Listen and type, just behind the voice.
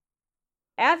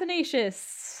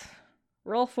Athanasius,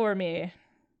 roll for me.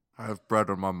 I have bread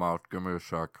in my mouth. Give me a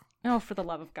sec. Oh, for the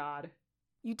love of God.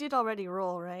 You did already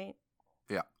roll, right?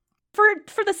 Yeah.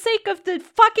 For the sake of the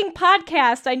fucking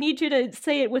podcast, I need you to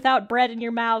say it without bread in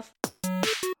your mouth.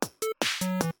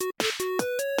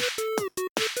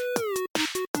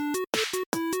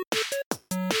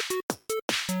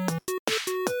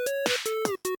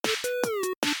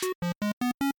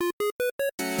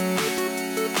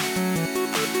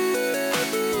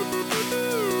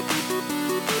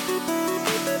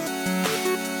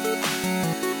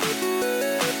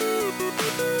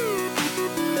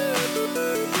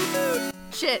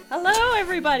 Shit. Hello,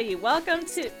 everybody. Welcome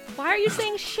to... Why are you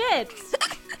saying shit?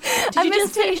 Did you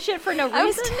just say shit for no reason? I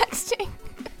was texting.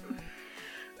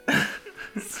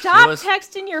 Stop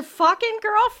texting your fucking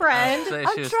girlfriend. Say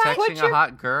I'm she was trying- texting a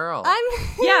hot girl.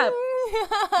 Yeah.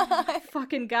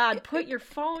 Fucking God, put your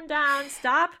phone down.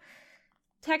 Stop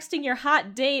texting your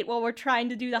hot date while we're trying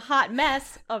to do the hot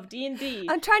mess of D&D.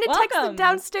 I'm trying to text the Welcome.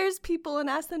 downstairs people and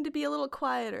ask them to be a little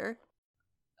quieter.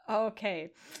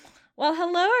 Okay. Well,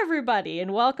 hello, everybody,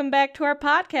 and welcome back to our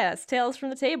podcast, Tales from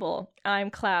the Table.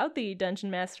 I'm Cloud, the dungeon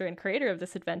master and creator of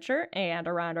this adventure, and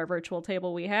around our virtual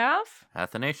table we have...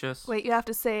 Athanasius. Wait, you have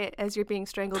to say it as you're being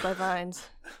strangled by vines.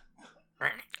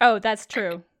 Oh, that's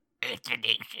true.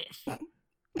 Athanasius.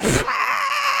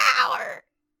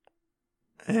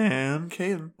 And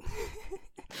Caden.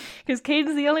 Because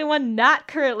Caden's the only one not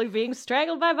currently being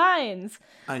strangled by vines.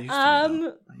 I used to be.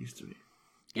 Though. I used to be.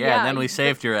 Yeah, and then we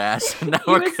saved your ass, and now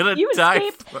we're gonna die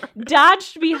escaped, for it.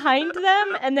 dodged behind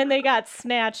them, and then they got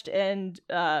snatched and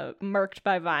murked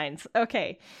by vines.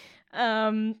 Okay.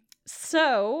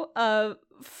 So,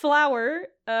 Flower,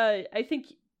 I think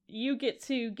you get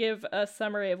to give a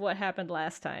summary of what happened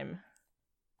last time.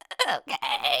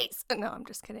 Okay. No, I'm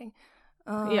just kidding.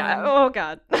 Yeah, oh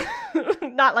God.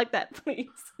 Not like that, please.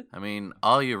 I mean,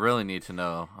 all you really need to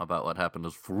know about what happened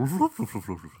is...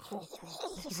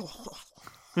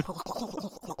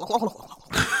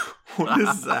 What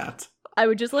is that? I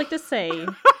would just like to say,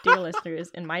 dear listeners,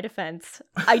 in my defense,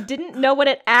 I didn't know what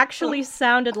it actually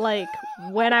sounded like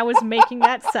when I was making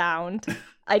that sound.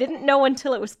 I didn't know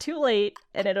until it was too late,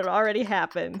 and it had already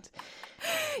happened.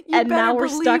 You And better now we're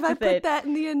believe stuck I with put it. that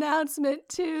in the announcement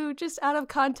too, just out of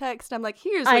context. I'm like,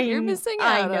 here's what you're missing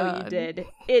I out know on. you did.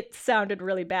 It sounded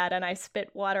really bad, and I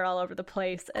spit water all over the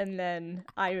place, and then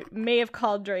I may have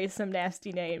called Dre some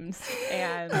nasty names,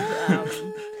 and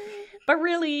but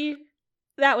really,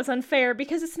 that was unfair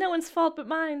because it's no one's fault but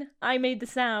mine. I made the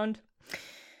sound.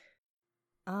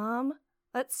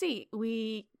 Let's see.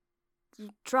 We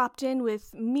dropped in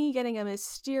with me getting a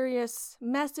mysterious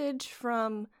message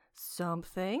from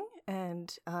something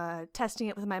and testing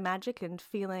it with my magic and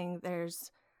feeling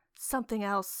there's something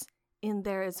else in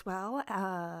there as well.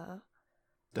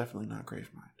 Definitely not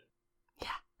Gravemind.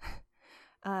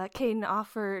 Caden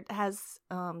has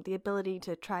the ability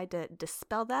to try to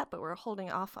dispel that, but we're holding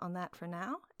off on that for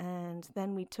now. And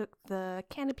then we took the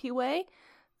Canopy Way,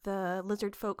 the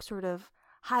lizard folk sort of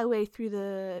highway through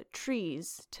the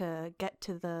trees to get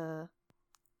to the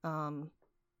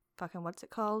what's it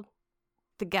called?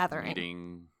 The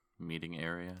gathering. Meeting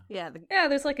area. Yeah,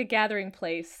 There's like a gathering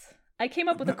place. I came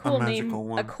up with a cool name. magical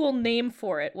one. A cool name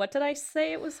for it. What did I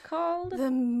say it was called? the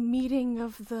meeting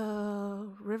of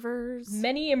the rivers.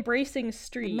 Many embracing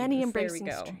streams. Many embracing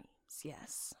there we go. streams.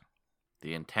 Yes.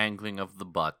 The entangling of the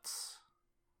butts.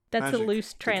 That's Magic a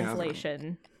loose the gathering.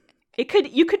 translation.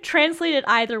 You could translate it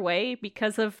either way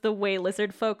because of the way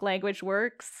lizard folk language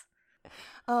works.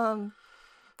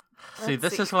 See,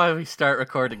 this is why we start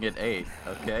recording at 8,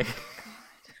 okay?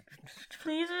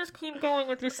 Please just keep going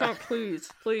with your song, please.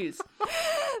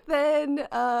 Then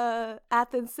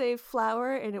Athens saved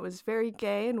Flower, and it was very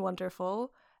gay and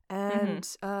wonderful. And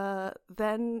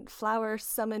then Flower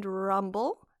summoned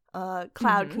Rumble.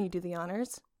 Cloud, can you do the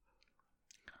honors?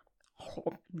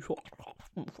 Oh my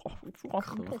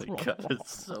god,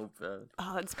 it's so bad.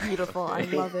 Oh, it's beautiful. I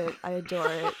love it. I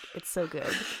adore it. It's so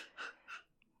good.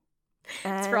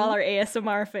 It's for all our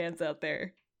ASMR fans out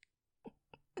there.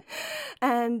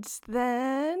 And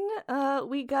then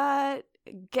we got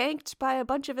ganked by a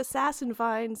bunch of assassin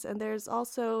vines, and there's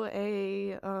also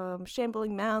a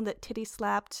shambling mound that titty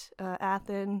slapped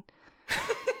Athen.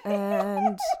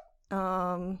 And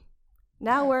now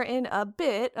we're in a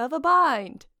bit of a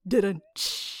bind.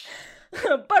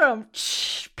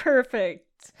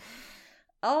 Perfect.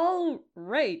 All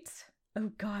right.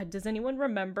 Oh God, does anyone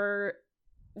remember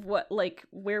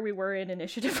where we were in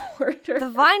initiative order? The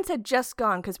vines had just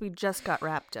gone because we just got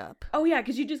wrapped up. Oh yeah,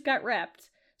 because you just got wrapped.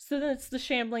 So then it's the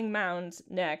Shambling Mound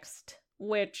next,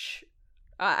 which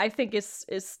I think is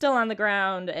still on the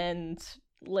ground and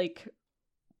like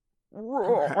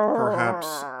Perhaps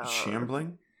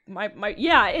shambling?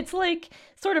 Yeah, it's like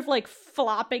sort of like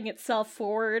flopping itself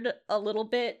forward a little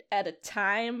bit at a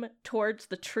time towards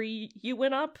the tree you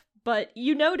went up, but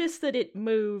you notice that it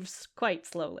moves quite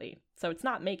slowly, so it's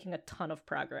not making a ton of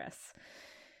progress.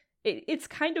 It's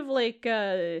kind of like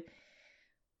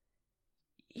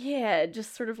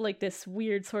just sort of like this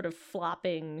weird sort of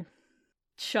flopping,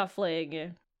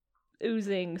 shuffling,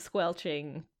 oozing,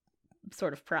 squelching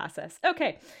sort of process.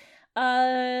 Okay.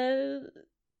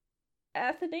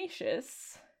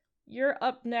 Athanasius, you're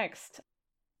up next.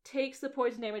 Takes the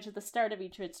poison damage at the start of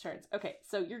each of its turns. Okay,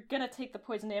 so you're gonna take the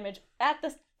poison damage at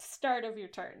the start of your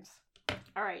turns.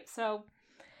 Alright, so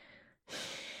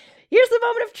here's the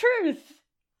moment of truth!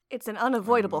 It's an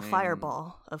unavoidable I mean,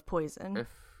 fireball of poison. If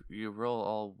you roll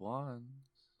all ones.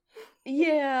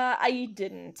 Yeah, I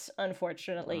didn't,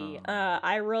 unfortunately. Oh.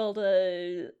 I rolled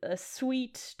a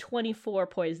sweet 24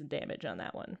 poison damage on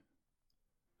that one.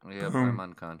 Yep, I'm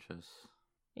unconscious.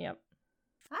 Yep.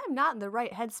 I'm not in the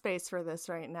right headspace for this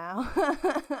right now.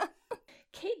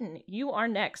 Caden, you are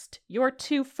next. Your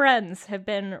two friends have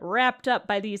been wrapped up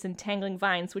by these entangling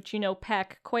vines, which you know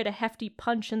pack quite a hefty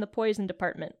punch in the poison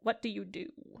department. What do you do?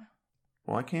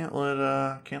 Well, I can't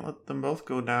let them both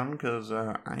go down because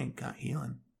I ain't got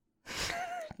healing.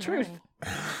 Truth.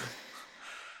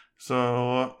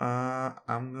 So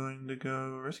I'm going to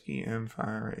go risky and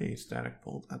fire a static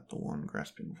bolt at the one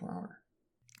grasping the flower.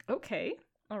 Okay.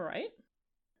 All right.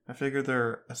 I figure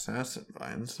they're assassin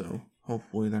vines, so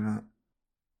hopefully they're not.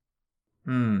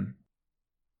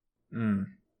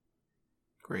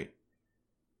 Great.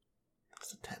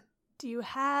 That's a 10. Do you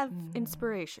have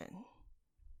inspiration?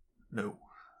 No.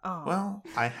 Oh. Well,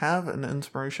 I have an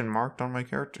inspiration marked on my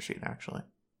character sheet, actually.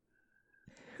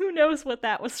 Who knows what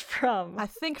that was from? I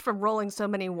think from rolling so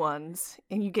many ones,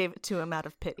 and you gave it to him out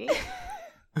of pity.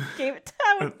 Gave it to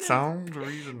It sounds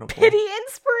reasonable. Pity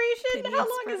inspiration? Pity How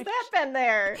long has that been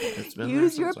there? It's been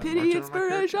Use there your since I pity marked it on my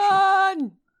character inspiration!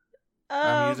 sheet.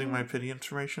 I'm using my pity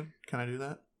inspiration. Can I do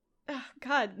that? Oh,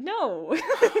 God, no.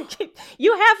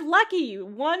 You have lucky.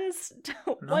 Ones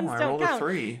No, I don't rolled count. a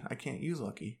 3. I can't use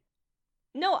lucky.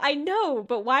 No, I know,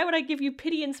 but why would I give you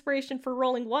pity inspiration for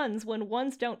rolling ones when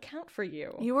ones don't count for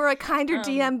you? You were a kinder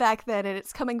DM back then, and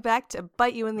it's coming back to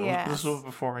bite you in the ass. This was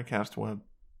before I cast web.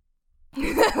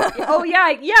 Oh,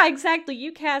 yeah, exactly.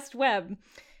 You cast web.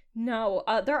 No,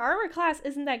 their armor class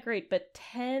isn't that great, but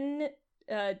 10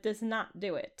 does not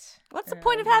do it. What's the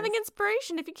point of having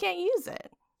inspiration if you can't use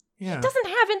it? Yeah. It doesn't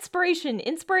have inspiration.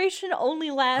 Inspiration only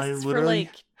I lasts for literally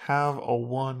like... have a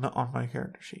 1 on my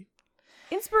character sheet.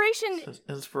 Inspiration, It says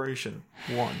inspiration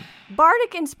 1.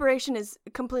 bardic inspiration is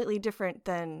completely different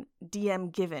than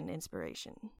DM given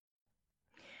inspiration.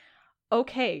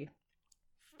 Okay,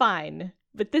 fine.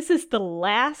 But this is the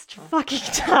last fucking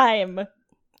time.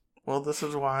 Well, this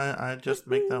is why I just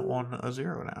make that 1 a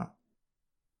 0 now.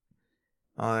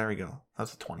 Oh, there we go.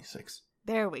 That's a 26.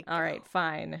 There we go. All right,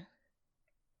 fine.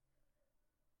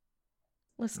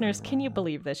 Listeners, can you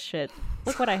believe this shit?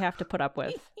 Look what I have to put up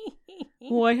with.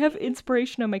 Oh, I have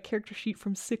inspiration on my character sheet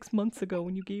from 6 months ago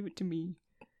when you gave it to me.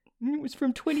 It was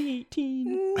from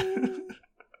 2018.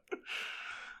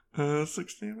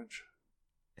 6 damage.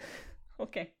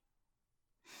 Okay.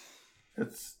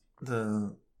 It's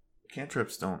the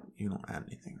cantrips you don't add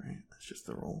anything, right? It's just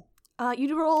the roll.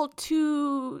 You roll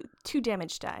two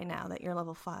damage die now that you're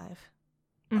level 5.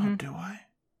 Mm-hmm. Oh, do I?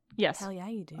 Yes. Hell yeah,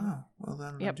 you do. Oh, well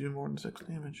then I Yep. do more than 6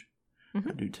 damage. Mhm.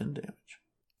 I do 10 damage.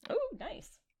 Oh,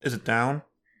 nice. Is it down?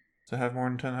 Does it have more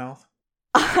than 10 health?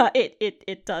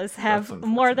 It does have That's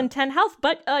more than unfortunate. 10 health,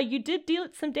 but you did deal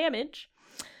it some damage.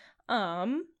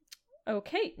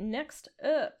 Okay, next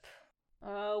up.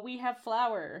 We have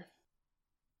Flower.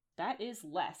 That is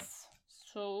less.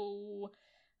 So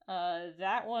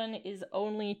that one is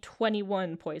only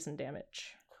 21 poison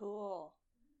damage. Cool.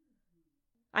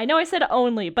 I know I said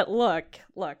only, but look,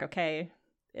 okay.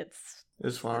 It's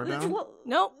Is flower it's down?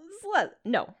 Nope.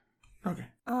 No. Okay.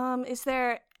 Is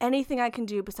there anything I can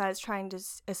do besides trying to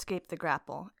escape the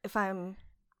grapple?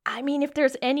 I mean, if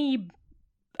there's any...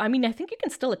 I mean, I think you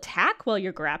can still attack while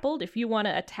you're grappled if you want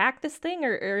to attack this thing,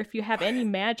 or if you have any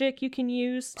magic you can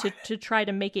use to try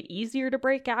to make it easier to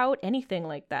break out, anything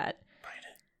like that.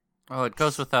 Oh, it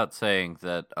goes without saying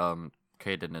that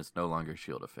Caden is no longer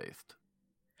Shield of Faith.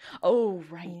 Oh,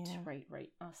 right, Yeah.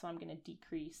 right. So I'm going to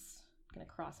decrease, going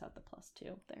to cross out the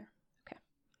 +2 there. Okay.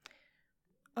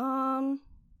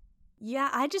 Yeah,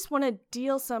 I just want to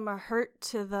deal some hurt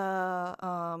to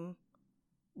the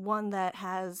one that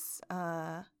has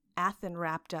Athen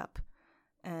wrapped up,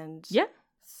 and Yeah.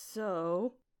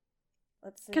 so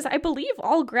Let's see. Because I believe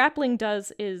all grappling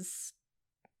does is...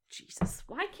 Jesus,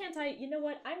 why can't I... You know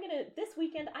what? This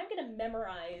weekend, I'm gonna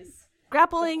memorize...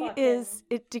 Grappling fucking- is,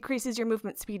 it decreases your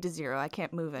movement speed to 0. I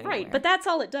can't move anywhere. Right, but that's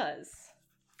all it does.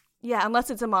 Yeah, unless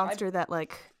it's a monster that,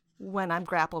 like, when I'm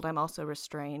grappled, I'm also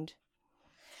restrained.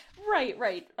 Right.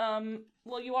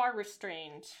 Well, you are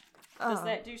restrained. Does Oh.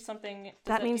 that do something?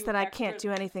 That means do that I extra- can't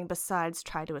do anything besides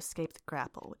try to escape the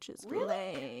grapple, which is Really?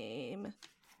 lame.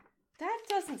 That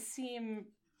doesn't seem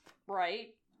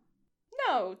right.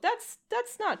 No, that's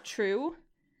not true.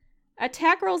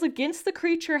 Attack rolls against the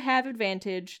creature have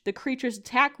advantage. The creature's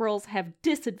attack rolls have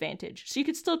disadvantage. So you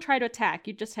could still try to attack,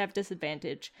 you just have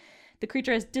disadvantage. The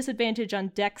creature has disadvantage on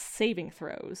dex saving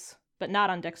throws, but not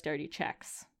on dexterity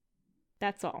checks.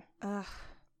 That's all. Ugh.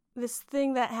 This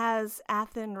thing that has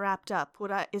Athen wrapped up,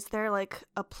 is there, like,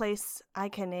 a place I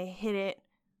can hit it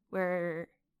where,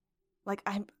 like,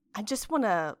 I just want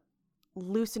to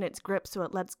loosen its grip so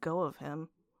it lets go of him.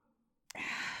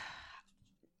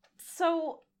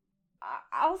 So,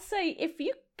 I'll say if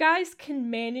you guys can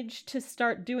manage to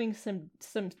start doing some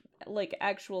like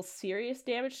actual serious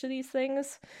damage to these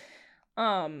things,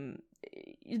 the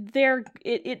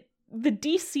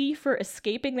DC for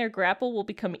escaping their grapple will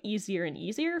become easier and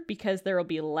easier because there will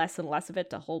be less and less of it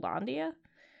to hold on to you.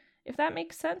 If that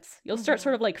makes sense, you'll start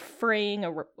sort of like fraying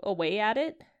away at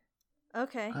it.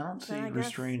 Okay. I don't see then I guess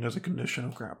restrained as a condition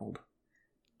of grappled.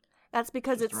 That's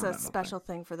because Just it's throw a that out special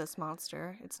thing for this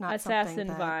monster. It's not Assassin something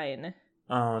that... Vine.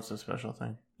 Oh, it's a special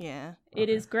thing. Yeah. It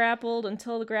Okay. is grappled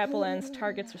until the grapple ends,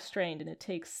 target's restrained, and it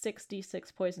takes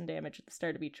 6d6 poison damage at the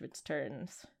start of each of its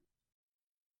turns.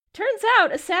 Turns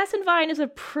out, Assassin Vine is a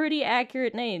pretty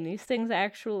accurate name. These things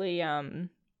actually, are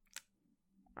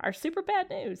super bad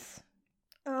news.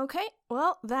 Okay.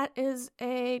 Well, that is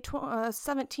a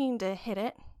 17 to hit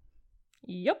it.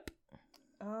 Yup.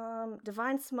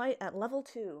 Divine Smite at level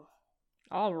 2.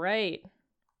 Alright.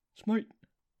 Smart.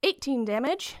 18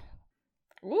 damage.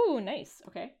 Ooh, nice.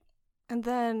 Okay. And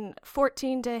then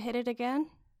 14 to hit it again.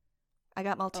 I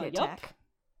got multi-attack. Yup.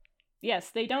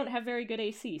 Yes, they don't have very good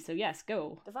AC, so yes,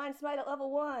 go. Divine Smite at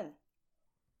level 1.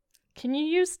 Can you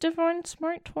use Divine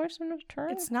Smite twice in a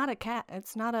turn? It's not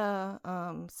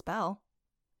a spell.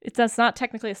 That's not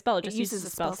technically a spell, it It just uses a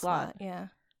spell slot. Yeah.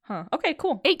 Huh. Okay,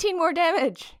 cool. 18 more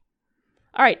damage.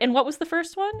 Alright, and what was the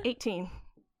first one? 18.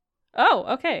 Oh,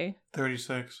 okay.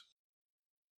 36.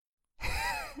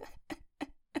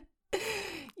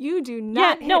 You do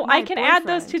not. Yeah, no, hit my I can add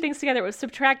those two boyfriend. things together. It was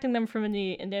subtracting them from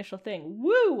the initial thing.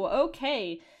 Woo!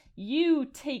 Okay. You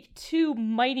take 2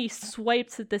 mighty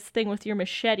swipes at this thing with your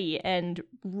machete, and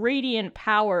radiant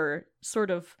power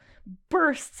sort of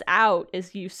bursts out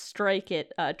as you strike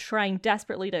it, trying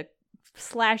desperately to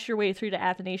slash your way through to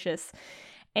Athanasius.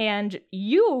 And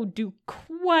you do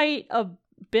quite a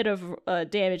bit of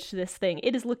damage to this thing.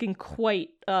 It is looking quite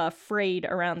frayed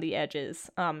around the edges.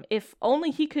 If only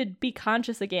he could be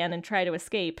conscious again and try to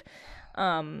escape,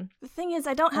 The thing is,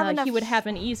 I don't have enough. he would have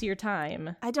an easier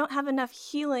time. I don't have enough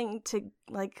healing to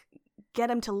like get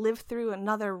him to live through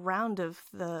another round of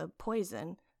the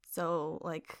poison. So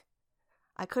like,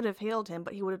 I could have healed him,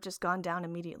 but he would have just gone down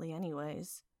immediately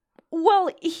anyways. Well,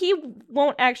 he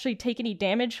won't actually take any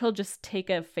damage. He'll just take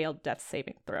a failed death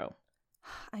saving throw.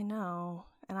 I know,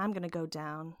 and I'm gonna go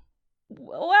down.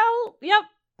 Well, yep.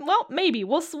 Well, maybe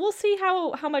we'll see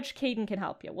how much Caden can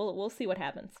help you. We'll see what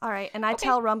happens. All right, and I Okay.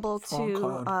 tell Rumble Phone to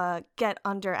code. get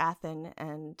under Athen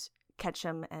and catch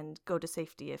him and go to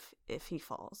safety if he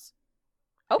falls.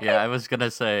 Okay. Yeah, I was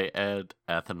gonna say, and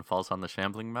Athen falls on the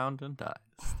shambling mound and dies.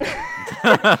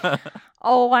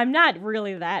 Oh, I'm not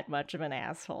really that much of an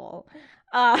asshole.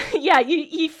 Yeah,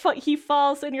 he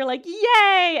falls and you're like,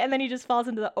 yay! And then he just falls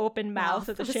into the open mouth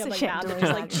of the It's a shambling mound and chandelier.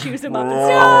 just like chews him up. And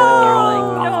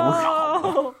No!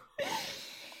 no!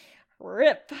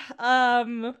 Rip. Okay,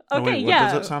 Oh, wait, what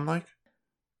yeah. does it sound like?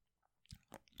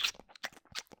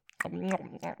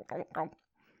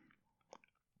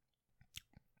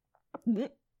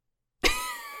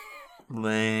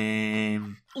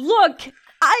 Lame. Look,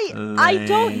 I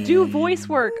don't do voice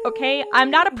work, okay?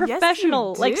 I'm not a Yes, you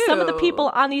professional like some of the do. people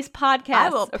on these podcasts, I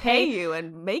will okay? pay you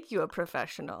and make you a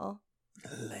professional.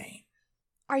 Lame.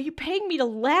 Are you paying me to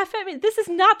laugh at me? This is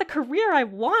not the career I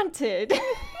wanted. Be a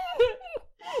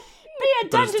But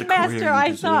it's dungeon the master, career you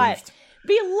I thought. deserved.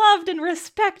 Be loved and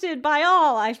respected by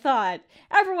all, I thought.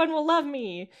 Everyone will love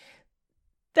me.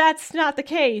 That's not the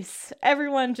case.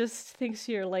 Everyone just thinks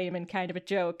you're lame and kind of a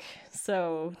joke.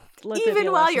 So let that be Even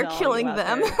a while lesson you're to all killing you out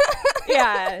them. there.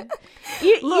 Yeah.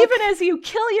 Look. Even as you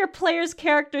kill your players'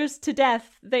 characters to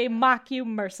death, they mock you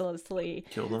mercilessly.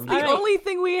 Kill them. The All right. only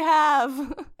thing we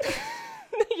have.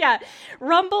 Yeah,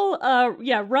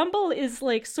 Rumble is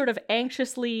like sort of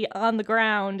anxiously on the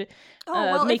ground,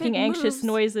 if making it anxious moves,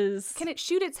 noises. Can it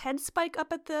shoot its head spike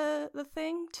up at the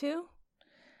thing too?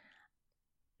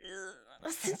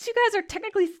 Since you guys are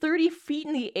technically 30 feet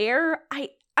in the air,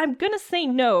 I'm gonna say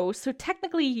no. So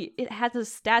technically, it has the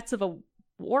stats of a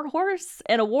warhorse,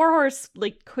 and a warhorse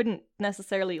like couldn't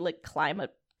necessarily like climb a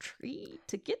tree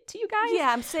to get to you guys. Yeah,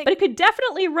 I'm saying. But it could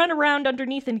definitely run around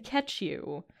underneath and catch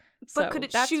you. But So could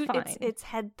it that's shoot fine. its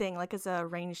head thing like as a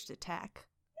ranged attack?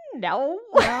 No.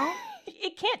 No?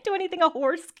 It can't do anything a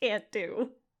horse can't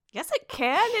do. Yes, it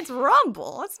can. It's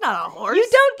Rumble. It's not a horse. You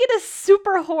don't get a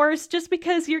super horse just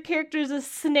because your character is a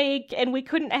snake and we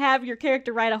couldn't have your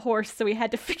character ride a horse, so we had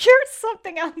to figure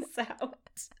something else out.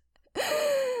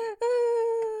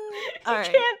 All right.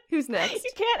 can't- Who's next?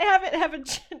 You can't have it have a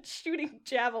shooting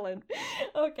javelin.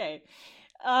 Okay.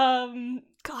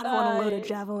 God, I want to load a uh,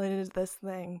 javelin into this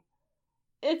thing.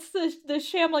 It's the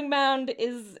shambling mound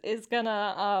is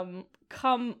gonna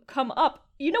come up.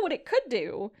 You know what it could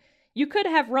do? You could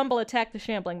have Rumble attack the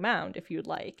shambling mound if you'd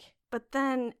like. But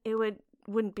then it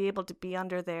wouldn't be able to be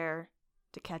under there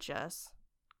to catch us.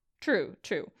 True.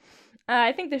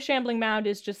 I think the shambling mound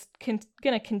is just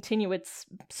gonna continue its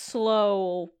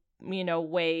slow,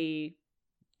 way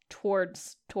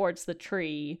towards the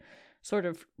tree, sort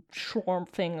of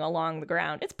schwarming along the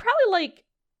ground. It's probably like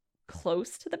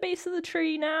close to the base of the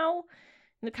tree now,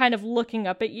 and kind of looking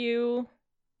up at you,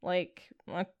 like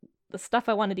the stuff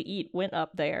I wanted to eat went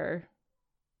up there,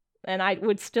 and I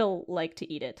would still like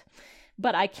to eat it,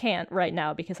 but I can't right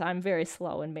now because I'm very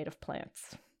slow and made of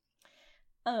plants.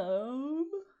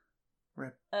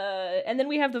 Rip. And then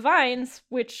we have the vines,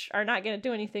 which are not going to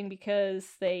do anything because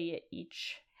they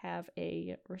each have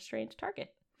a restrained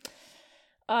target.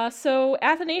 So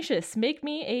Athanasius, make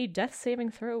me a death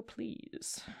saving throw,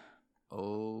 please.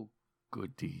 Oh,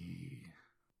 goody.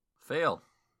 Fail.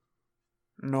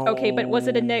 No. Okay, but was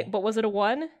it a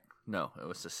 1? No, it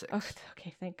was a 6. Oh,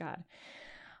 okay, thank God.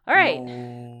 All right.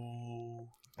 No.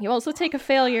 You also take a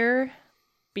failure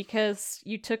because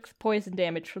you took poison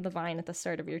damage from the vine at the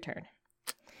start of your turn.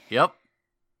 Yep.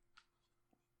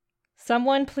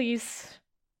 Someone please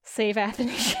save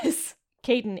Athanasius.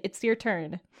 Caden, it's your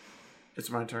turn. It's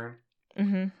my turn.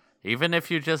 Mm-hmm. Even if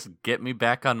you just get me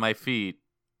back on my feet,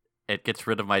 it gets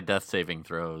rid of my death saving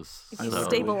throws. If you So-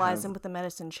 stabilize have- him with a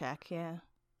medicine check, yeah.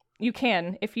 You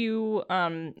can if you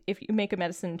make a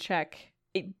medicine check.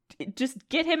 Just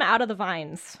get him out of the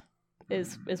vines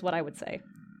is what I would say.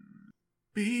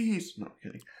 Bees. No, I'm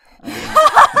kidding.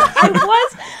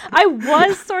 I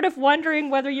was sort of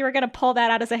wondering whether you were gonna pull that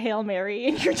out as a Hail Mary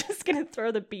and you're just gonna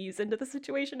throw the bees into the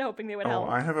situation, hoping they would help.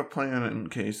 I have a plan in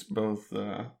case both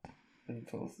of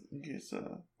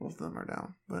them are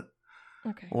down, but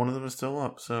Okay. one of them is still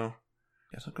up. So,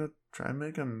 guess I'll go try and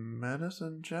make a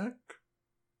medicine check.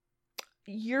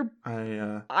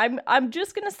 I'm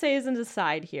just gonna say as an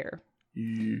aside here.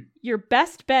 Yeah. Your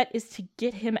best bet is to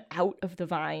get him out of the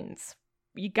vines.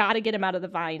 You gotta get him out of the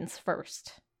vines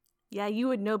first. Yeah, you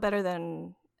would know better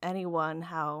than anyone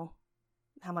how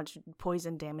much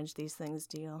poison damage these things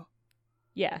deal.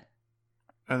 Yeah.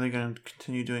 Are they going to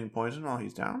continue doing poison while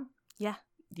he's down? Yeah.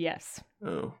 Yes.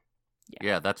 Oh.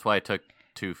 Yeah, that's why I took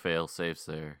 2 fail saves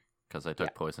there, because I took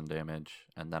Yeah. poison damage,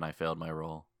 and then I failed my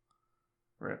roll.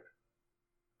 Rip.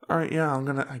 Alright, yeah,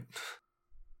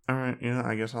 Alright, yeah,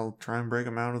 I guess I'll try and break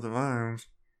him out of the vines.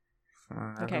 So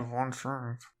I Okay. have 1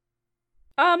 strength.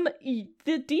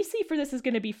 The DC for this is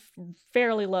going to be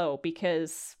fairly low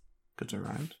because Because it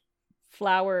rhymed.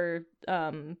 Flower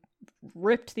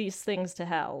ripped these things to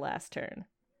hell last turn.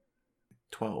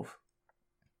 12.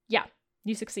 Yeah,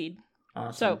 you succeed.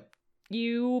 Awesome. So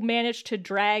you manage to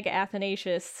drag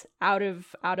Athanasius out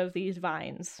of these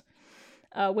vines,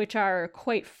 which are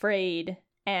quite frayed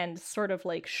and sort of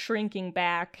like shrinking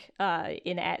back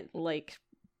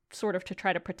sort of to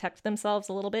try to protect themselves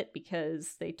a little bit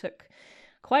because they took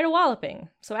quite a walloping.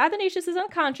 So Athanasius is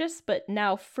unconscious, but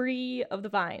now free of the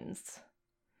vines.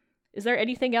 Is there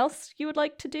anything else you would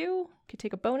like to do? Could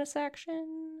take a bonus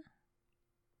action.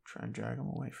 Try and drag him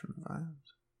away from the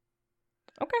vines.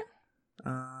 Okay.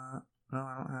 No,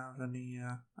 I don't have any.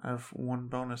 I have 1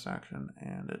 bonus action,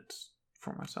 and it's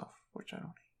for myself, which I don't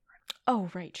need. Oh,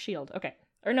 right, shield. Okay.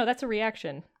 Or no, that's a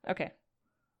reaction. Okay.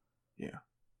 Yeah.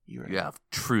 You have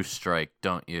True Strike,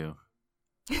 don't you?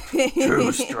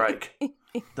 True Strike.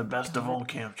 The best of all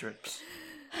camp trips.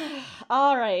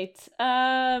 All right.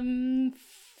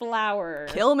 Flower.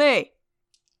 Kill me.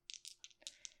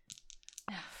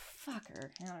 Fucker.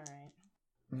 All right.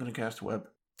 I'm gonna cast web.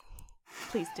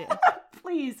 Please do.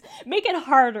 Please make it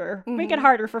harder. Make it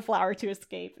harder for Flower to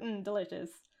escape. Delicious.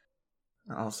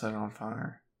 I'll set it on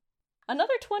fire.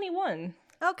 Another 21.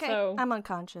 Okay, So- I'm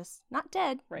unconscious. Not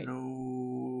dead. Right.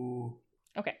 No.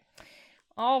 Okay.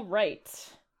 All right.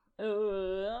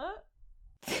 The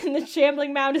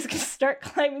shambling mound is gonna start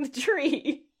climbing the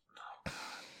tree.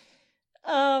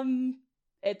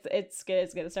 It's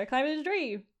gonna start climbing the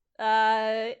tree.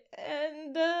 Yeah,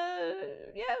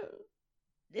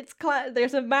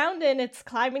 there's a mountain. It's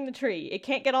climbing the tree. It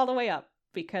can't get all the way up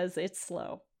because it's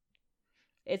slow.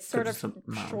 It's sort of It's a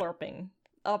mound. slurping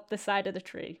up the side of the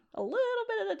tree a little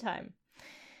bit at a time.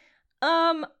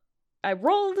 I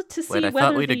rolled to see Wait, I whether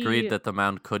thought we'd the... agreed that the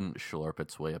mound couldn't slurp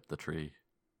its way up the tree.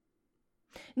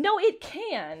 No, it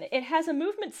can. It has a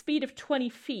movement speed of 20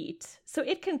 feet, so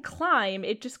it can climb.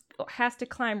 It just has to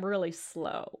climb really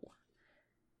slow.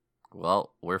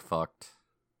 Well, we're fucked.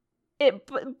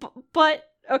 But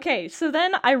okay, so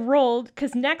then I rolled,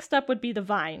 because next up would be the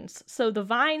vines. So the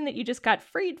vine that you just got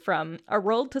freed from, I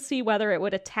rolled to see whether it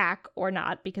would attack or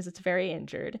not, because it's very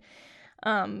injured.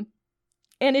 And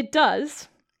it does.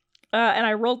 And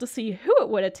I rolled to see who it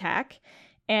would attack,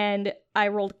 and I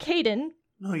rolled Caden.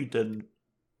 No, you didn't.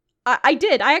 I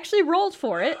did. I actually rolled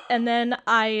for it, and then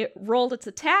I rolled its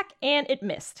attack, and it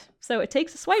missed. So it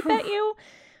takes a swipe at you,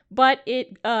 but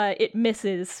it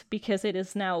misses because it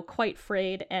is now quite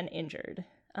frayed and injured.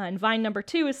 And vine number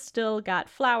 2 is still got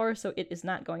Flower, so it is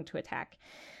not going to attack.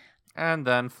 And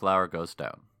then Flower goes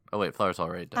down. Oh wait, Flower's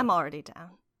already down. I'm already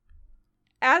down.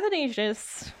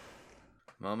 Athanasius,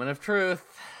 Moment of truth.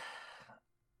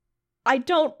 I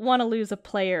don't want to lose a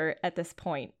player at this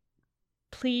point.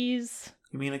 Please.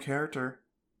 You mean a character?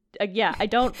 Yeah, I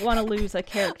don't want to lose a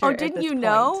character. Oh, at didn't this you point.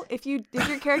 know? If your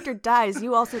character dies,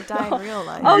 you also die in real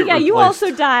life. Oh You yeah, get you replaced.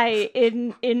 also die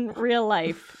in real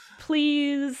life.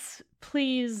 Please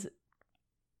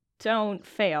don't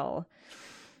fail.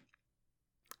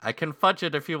 I can fudge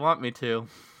it if you want me to.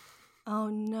 Oh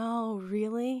no,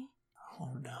 really?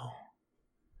 Oh no.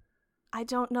 I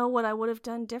don't know what I would have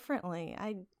done differently.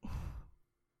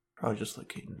 Probably just let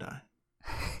Caden die.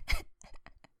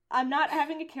 I'm not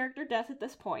having a character death at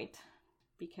this point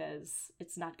because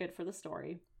it's not good for the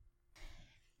story.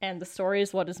 And the story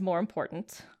is what is more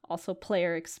important. Also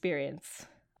player experience.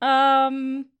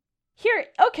 Here's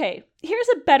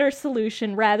a better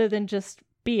solution rather than just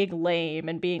being lame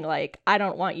and being like, I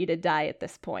don't want you to die at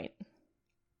this point.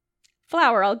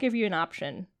 Flower, I'll give you an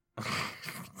option.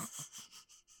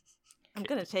 I'm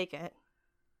gonna take it.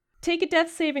 Take a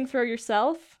death saving throw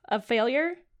yourself, a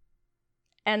failure,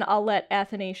 and I'll let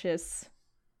Athanasius,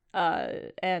 I'll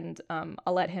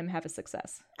let him have a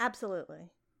success.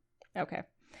 Absolutely. Okay.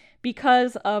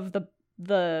 Because of the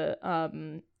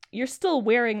you're still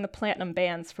wearing the platinum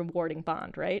bands from Warding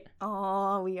Bond, right?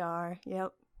 Oh, we are.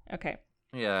 Yep. Okay.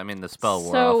 Yeah, I mean the spell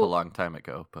wore off a So- long time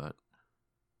ago, but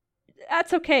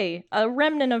That's okay. A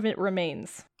remnant of it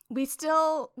remains. We're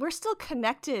still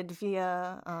connected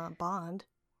via bond.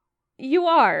 You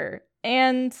are,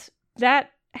 and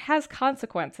that has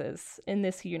consequences in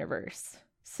this universe.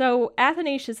 So,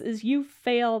 Athanasius, as you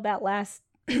fail that last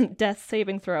death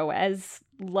saving throw, as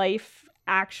life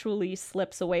actually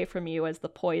slips away from you as the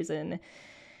poison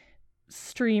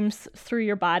streams through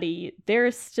your body, there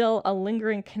is still a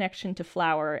lingering connection to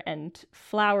Flower, and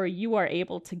Flower, you are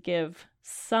able to give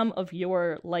some of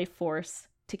your life force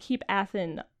to keep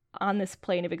Athen on this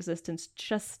plane of existence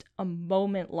just a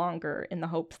moment longer in the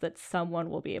hopes that someone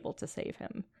will be able to save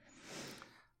him.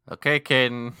 okay,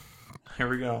 Caden. Here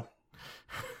we go.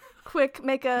 Quick,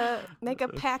 make a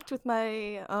pact with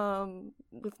my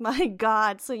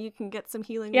god so you can get some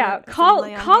healing. Yeah, word, some call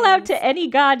lay on out hands. to any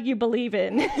god you believe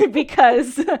in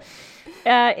because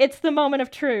it's the moment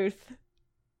of truth.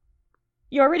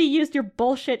 You already used your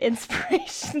bullshit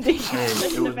inspiration that you Hey, it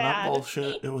shouldn't was have not had.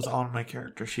 bullshit. It was on my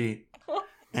character sheet.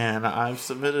 And I've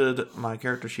submitted my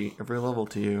character sheet every level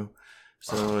to you.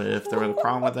 So if there was a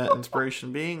problem with that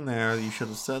inspiration being there, you should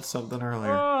have said something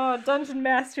earlier. Oh, Dungeon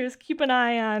Masters, keep an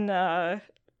eye on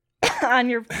on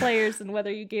your players and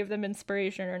whether you gave them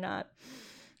inspiration or not.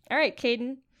 All right,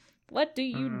 Caden, what do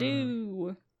you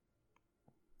do?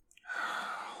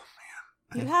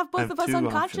 You have I both have of us two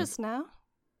unconscious options. now.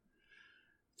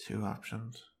 2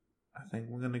 options. I think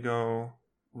we're gonna go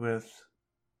with.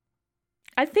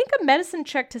 I think a medicine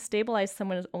check to stabilize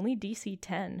someone is only DC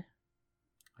 10.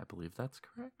 I believe that's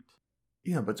correct.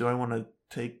 Yeah, but do I want to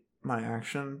take my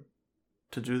action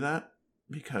to do that?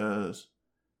 Because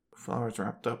Flower's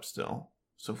wrapped up still.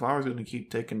 So Flower's going to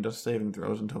keep taking death saving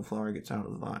throws until Flower gets out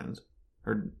of the vines.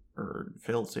 Or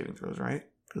failed saving throws, right?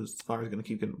 Because Flower's going to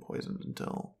keep getting poisoned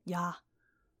until... Yeah.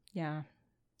 Yeah.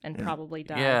 and Yeah. probably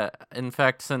die. Yeah, in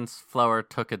fact, since Flower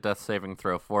took a death saving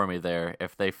throw for me there,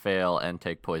 if they fail and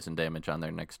take poison damage on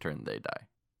their next turn, they die.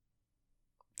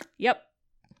 Yep.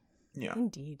 Yeah.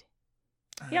 Indeed.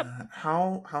 Yep.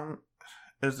 How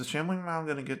is the shambling mound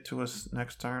going to get to us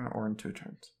next turn or in 2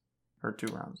 turns? Or 2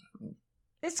 rounds?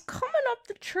 It's coming up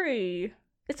the tree.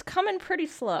 It's coming pretty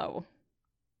slow.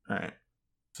 Alright.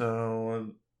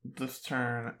 So this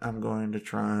turn I'm going to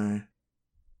try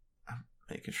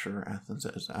making sure Athens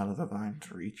is out of the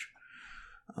vine's reach.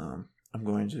 I'm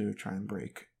going to try and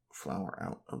break Flower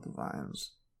out of the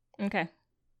vines. Okay.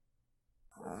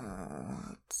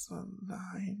 It's a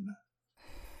 9.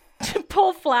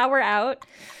 Pull Flower out.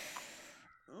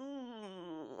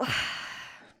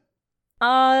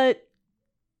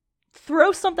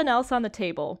 Throw something else on the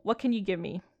table. What can you give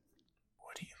me?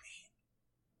 What do you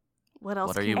What else?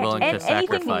 What are can you do? willing to anything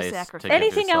can you sacrifice to give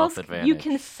Anything yourself else advantage? you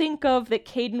can think of that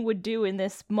Caden would do in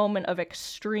this moment of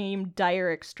extreme,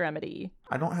 dire extremity? mean?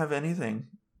 I don't have anything.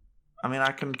 I mean,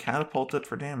 I can catapult it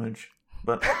for damage,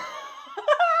 but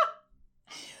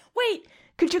Wait,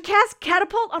 could you cast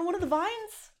Catapult on one of the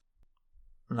vines?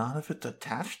 not if it's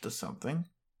attached to something.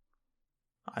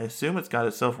 I assume it's got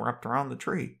itself wrapped around the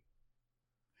tree.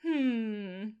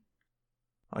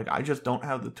 Like, I just don't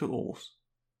have the tools.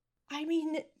 I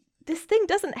mean, this thing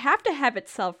doesn't have to have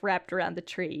itself wrapped around the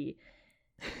tree.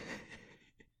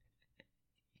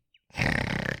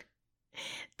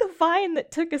 The vine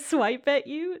that took a swipe at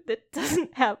you that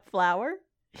doesn't have Flower,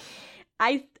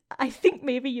 I think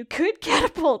maybe you could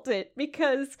catapult it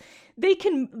because they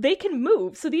can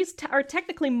move. So these are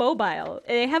technically mobile.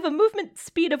 They have a movement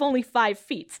speed of only 5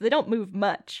 feet, so they don't move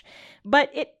much.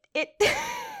 But it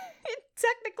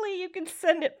technically you can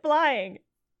send it flying.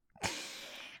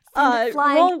 Send it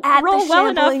flying at the roll well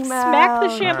enough, shambling smack the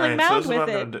mound. shambling Alright, so mound this is what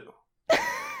with I'm it. gonna do.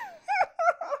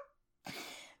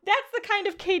 That's the kind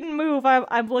of Caden move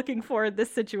I'm looking for in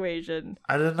this situation.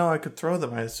 I didn't know I could throw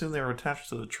them. I assumed they were attached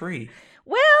to the tree.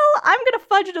 Well, I'm gonna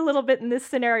fudge it a little bit in this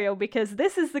scenario because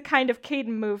this is the kind of Caden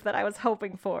move that I was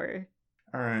hoping for.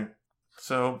 Alright.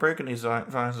 So, breaking these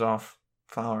vines off,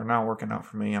 Flower, not working out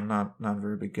for me. I'm not a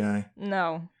very big guy.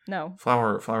 No.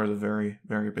 Flower's a very,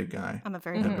 very big guy. I'm a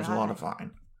very Mhm. big And there's guy. a lot of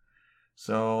vine.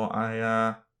 So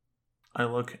I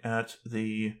look at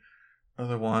the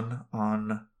other one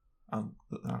on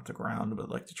not the ground, but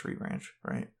like the tree branch,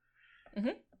 right?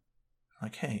 Mhm.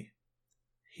 Like, hey,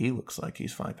 he looks like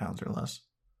he's 5 pounds or less.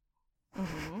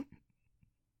 Mhm.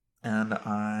 And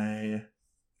I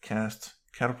cast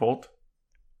Catapult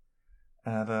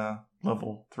at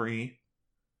level 3.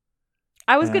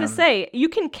 I was gonna And- say, you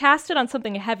can cast it on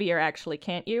something heavier actually,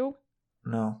 can't you?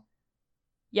 No.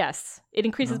 Yes. It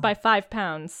increases No. by 5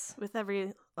 pounds. With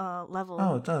every level.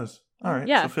 Oh, it does. All right.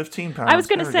 Yeah. So 15 pounds. I was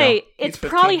gonna There we say, go. it's He's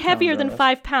probably 15 heavier pounds than or less.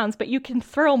 5 pounds, but you can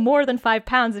throw more than 5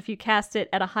 pounds if you cast it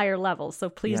at a higher level, so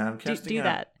please Yeah, I'm casting do at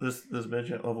that. This bitch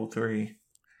at level 3.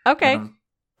 Okay. And I'm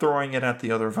throwing it at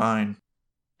the other vine.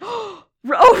 Oh,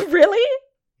 really?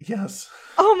 Yes.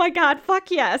 Oh my god, fuck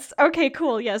yes. Okay,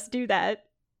 cool, yes, do that.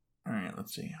 All right,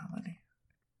 let's see how many.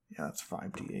 Yeah, that's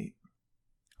 5d8.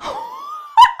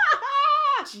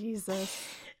 Jesus.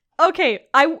 Okay,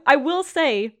 I will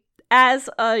say, as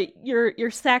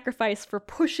your sacrifice for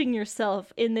pushing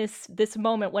yourself in this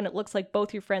moment when it looks like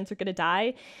both your friends are gonna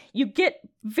die, you get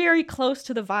very close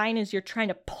to the vine as you're trying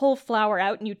to pull Flower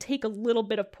out, and you take a little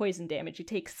bit of poison damage. You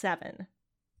take 7.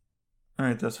 All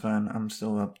right, that's fine. I'm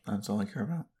still up. That's all I care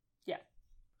about. Yeah.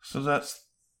 So that's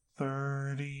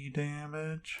 30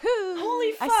 damage.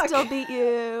 Holy I fuck. still beat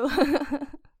you.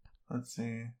 Let's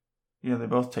see. Yeah, they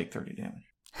both take 30 damage.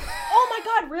 Oh my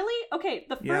god, really? Okay,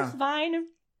 the first Yeah. vine,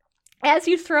 as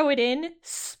you throw it in,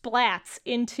 splats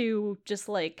into just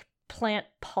like plant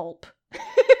pulp.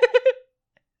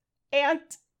 And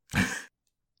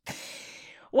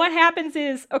what happens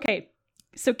is, okay,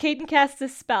 so Caden casts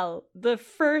this spell. The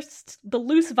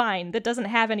loose vine that doesn't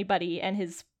have anybody and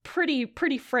is pretty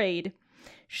frayed,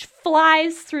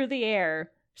 flies through the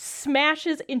air,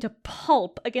 smashes into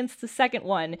pulp against the second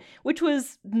one, which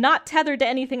was not tethered to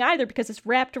anything either because it's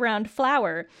wrapped around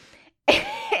Flower.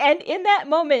 And in that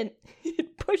moment,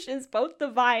 it pushes both the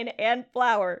vine and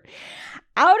Flower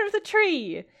out of the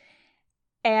tree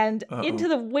and into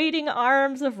the waiting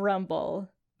arms of Rumble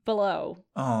below.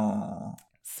 Oh.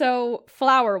 So,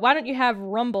 Flower, why don't you have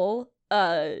Rumble,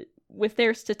 with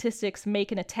their statistics,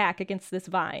 make an attack against this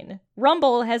vine?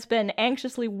 Rumble has been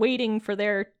anxiously waiting for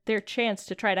their chance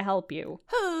to try to help you.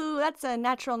 Ooh, that's a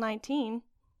natural 19.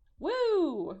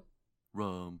 Woo!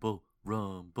 Rumble,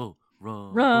 rumble,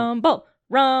 rumble. Rumble!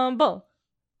 Rumble!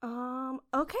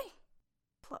 Okay.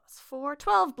 +4,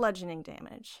 12 bludgeoning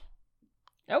damage.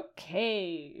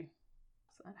 Okay.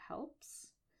 So that helps.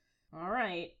 All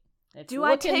right. Do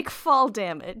I take fall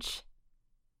damage?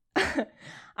 I'm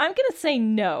gonna say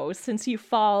no, since you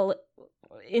fall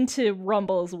into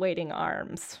Rumble's waiting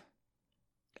arms.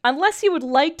 Unless you would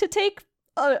like to take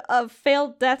a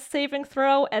failed death saving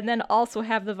throw and then also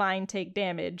have the vine take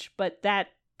damage, but that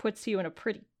puts you in a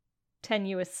pretty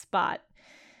tenuous spot.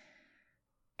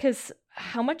 Because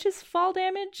how much is fall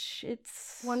damage?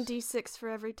 It's 1d6 for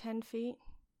every 10 feet.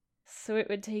 So it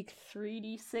would take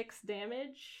 3d6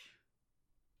 damage.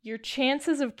 Your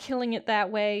chances of killing it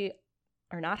that way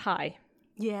are not high.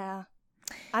 Yeah.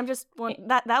 I'm just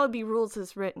that would be rules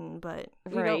as written, but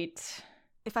right.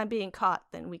 If I'm being caught,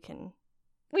 then we don't.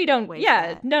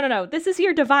 Yeah, that. No. This is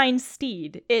your divine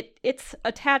steed. It's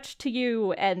attached to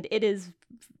you, and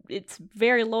it's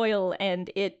very loyal,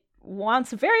 and it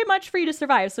wants very much for you to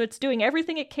survive. So it's doing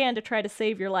everything it can to try to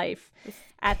save your life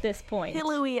at this point.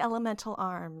 Pillowy elemental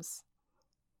arms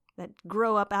that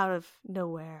grow up out of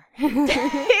nowhere.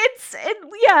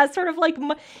 Sort of like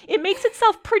it makes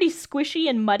itself pretty squishy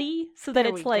and muddy, so that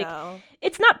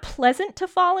it's not pleasant to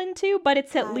fall into, but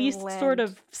it's at least sort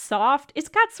of soft. It's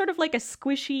got sort of like a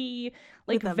squishy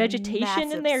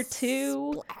vegetation in there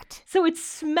too. Splat. So it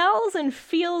smells and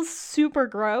feels super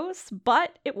gross,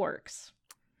 but it works.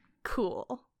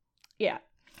 Cool. Yeah.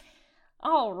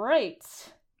 All right.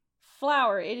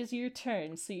 Flower, it is your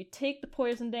turn. So you take the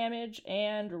poison damage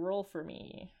and roll for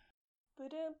me.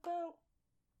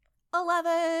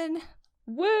 11.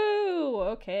 Woo!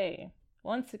 Okay.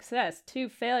 1 success, 2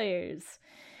 failures.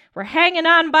 We're hanging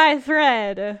on by a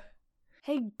thread.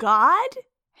 Hey, God?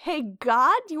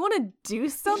 You want to do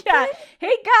something? Yeah.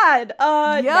 Hey, God!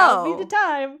 Now would be the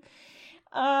time.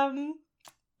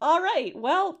 Alright,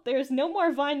 well, there's no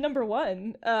more vine number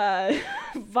 1.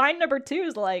 Vine number 2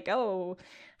 is like, oh,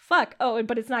 fuck. Oh,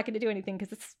 but it's not going to do anything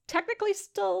because it's technically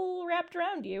still wrapped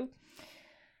around you.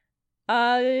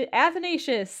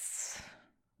 Athanasius,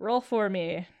 roll for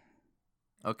me.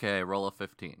 Okay, roll a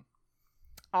 15.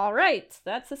 All right,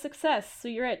 that's a success. So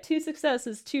you're at 2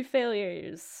 successes, 2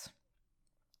 failures.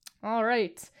 All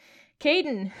right.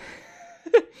 Caden,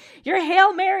 your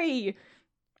Hail Mary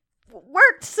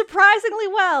worked surprisingly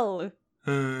well.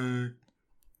 So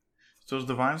is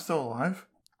the vine still alive?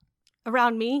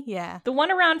 Around me? Yeah. The one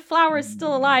around Flower is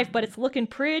still alive, but it's looking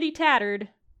pretty tattered.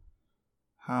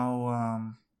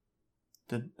 How,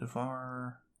 did the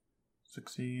flower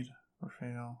succeed or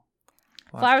fail?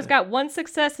 Flower's got 1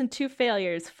 success and 2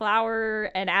 failures.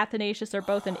 Flower and Athanasius are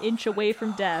both an inch away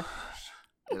from death.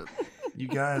 You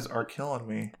guys are killing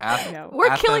me.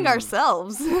 We're killing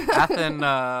ourselves. Athen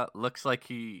looks like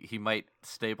he might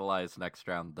stabilize next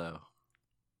round, though.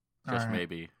 Just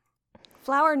maybe.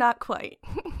 Flower, not quite.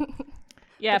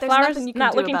 Yeah, Flower's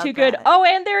not looking too good. Oh,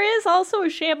 and there is also a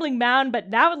shambling mound, but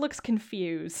now it looks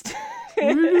confused.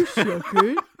 Wait a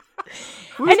second.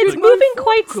 And it's moving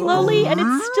quite slowly, and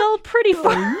it's still pretty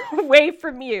far away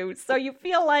from you. So you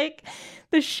feel like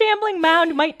the shambling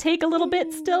mound might take a little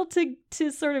bit still to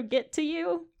sort of get to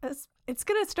you. It's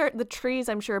going to start the trees,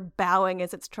 I'm sure, bowing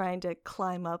as it's trying to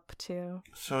climb up, too.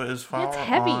 So is Flower It's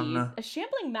heavy. on... A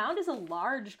shambling mound is a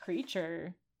large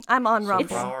creature. I'm on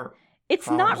Rumble. It's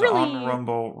Flower's not really... on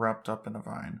Rumble wrapped up in a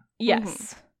vine.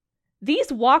 Yes. Mm-hmm.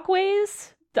 These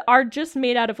walkways are just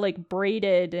made out of, like,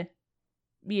 braided,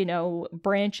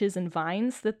 branches and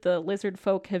vines that the lizard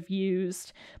folk have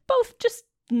used, both just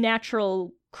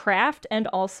natural craft and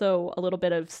also a little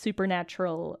bit of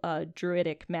supernatural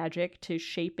druidic magic to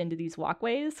shape into these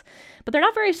walkways. But they're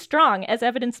not very strong, as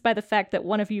evidenced by the fact that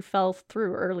one of you fell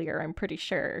through earlier, I'm pretty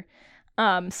sure.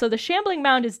 So the shambling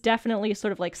mound is definitely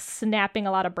sort of like snapping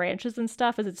a lot of branches and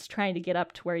stuff as it's trying to get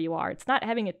up to where you are. It's not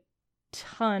having a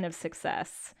ton of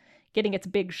success getting its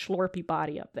big schlorpy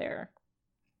body up there.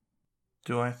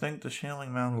 Do I think the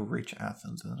shambling mound will reach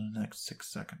Athens in the next 6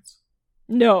 seconds?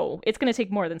 No, it's going to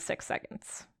take more than 6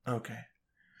 seconds. Okay.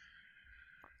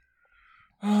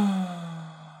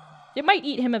 It might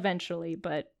eat him eventually,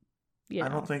 but, I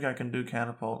don't think I can do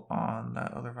catapult on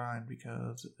that other vine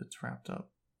because it's wrapped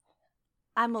up.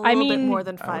 I'm a little bit more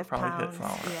than I would 5 probably pounds. hit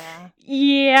Flower.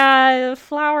 Yeah,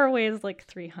 Flower weighs like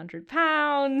 300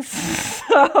 pounds.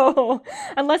 So,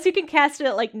 unless you can cast it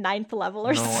at like 9th level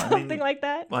or something like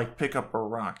that. Like pick up a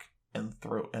rock and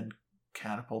throw and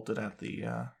catapult it at the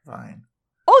vine.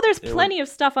 Oh, there's plenty of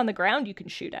stuff on the ground you can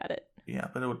shoot at it. Yeah,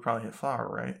 but it would probably hit Flower,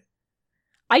 right?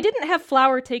 I didn't have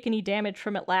Flower take any damage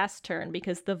from it last turn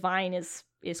because the vine is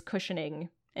cushioning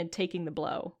and taking the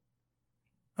blow.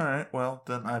 Alright, well,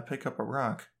 then I pick up a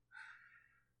rock.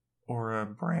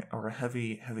 or a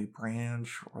heavy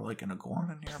branch, or like an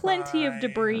iguana nearby. Plenty of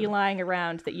debris lying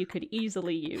around that you could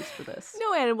easily use for this.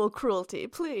 No animal cruelty,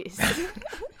 please.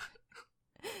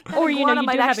 Or, you know, you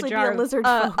might do have a actually be jar, lizard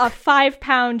a folk.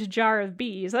 5-pound jar of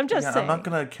bees. I'm just saying. I'm not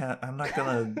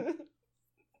gonna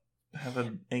have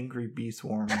an angry bee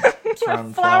swarm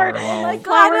surround Flower, Flower. While... my God,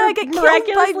 Flower I get killed by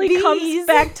miraculously bees. comes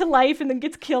back to life and then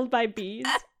gets killed by bees.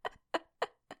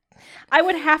 I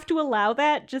would have to allow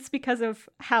that just because of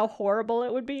how horrible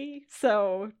it would be.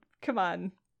 So, come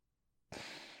on.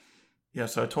 Yeah,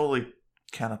 so I totally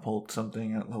catapult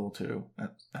something at level 2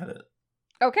 at it.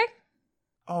 Okay.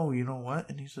 Oh, you know what?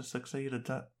 It needs to succeed it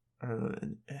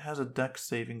has a dex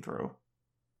saving throw.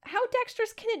 How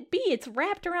dexterous can it be? It's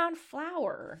wrapped around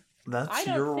Flower. I That's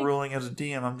don't your think- ruling as a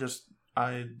DM.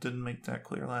 I didn't make that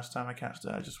clear last time I cast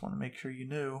it. I just want to make sure you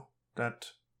knew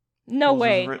that. No Rules is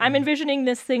way. written. I'm envisioning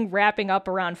this thing wrapping up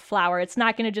around Flower. It's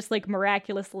not going to just like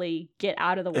miraculously get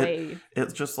out of the way.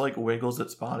 It just like wiggles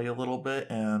its body a little bit,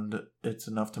 and it's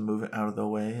enough to move it out of the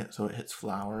way, so it hits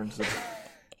Flower instead of...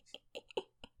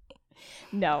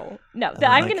 No. then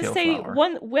I'm I going to kill say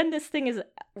Flower. when this thing is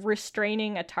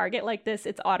restraining a target like this,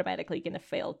 it's automatically going to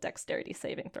fail dexterity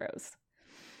saving throws.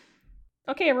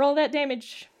 Okay, roll that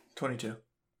damage. 22.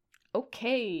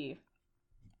 Okay.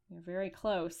 You're very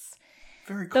close.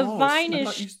 Very The close. vine I is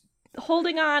thought you-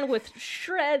 holding on with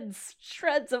shreds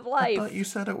of I life. thought you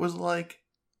said it was like...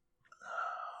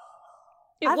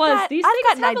 It I've was. got- These I've things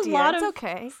got an have idea. a lot It's of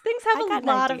okay. things I have got a an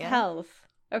lot of idea. health.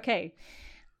 Okay.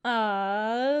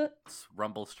 It's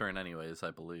Rumble's turn anyways,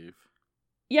 I believe.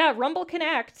 Yeah, Rumble can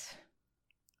act.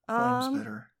 Flame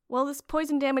spitter. Well, this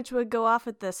poison damage would go off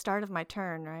at the start of my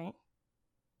turn, right?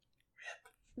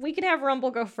 We can have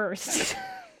Rumble go first.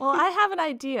 Well, I have an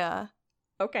idea.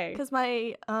 Okay. Because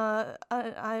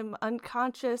I'm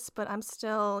unconscious, but I'm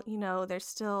still, there's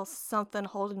still something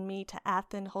holding me to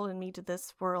Athen, holding me to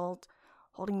this world,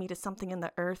 holding me to something in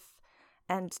the earth,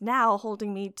 and now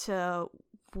holding me to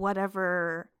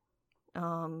whatever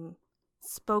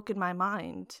spoke in my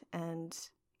mind. And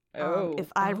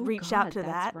if I reach out to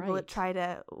that, will it try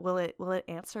to? Will it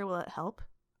answer? Will it help?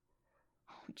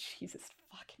 Oh, Jesus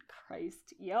fucking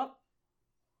Christ! Yep.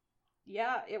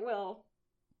 Yeah, it will.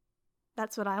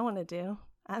 That's what I want to do.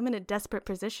 I'm in a desperate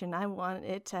position. I want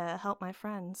it to help my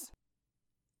friends.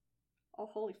 Oh,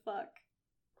 holy fuck!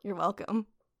 You're welcome.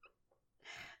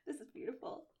 This is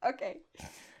beautiful. Okay.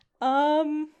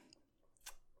 I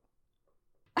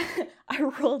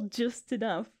rolled just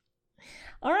enough.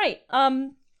 All right.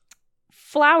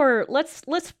 Flower, let's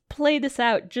play this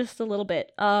out just a little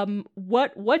bit.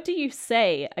 What do you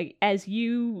say as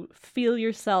you feel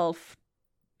yourself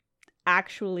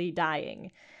actually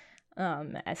dying?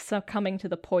 As succumbing to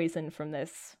the poison from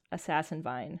this assassin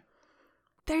vine.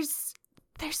 There's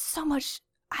so much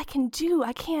I can do.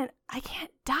 I can't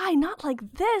die. Not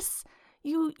like this.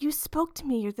 You spoke to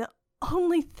me. You're the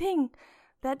only thing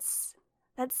that's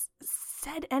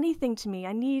said anything to me.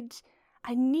 I need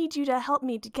you to help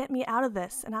me to get me out of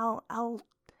this, and I'll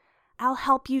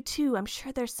help you too. I'm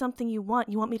sure there's something you want.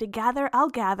 You want me to gather? I'll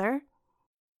gather.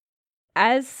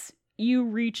 As you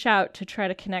reach out to try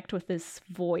to connect with this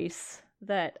voice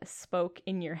that spoke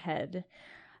in your head,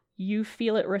 you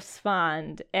feel it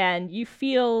respond, and you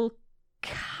feel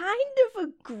kind of a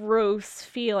gross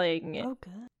feeling. Oh,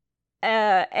 good.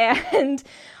 And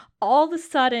all of a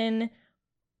sudden,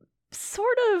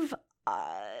 something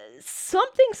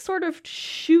sort of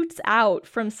shoots out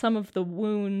from some of the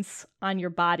wounds on your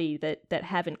body that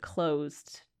haven't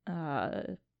closed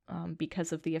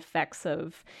because of the effects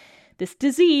of this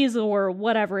disease or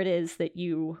whatever it is that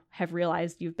you have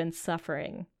realized you've been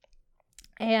suffering.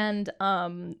 And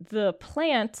the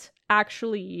plant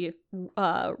actually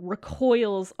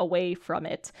recoils away from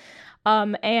it.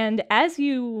 And as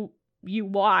you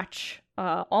watch,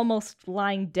 almost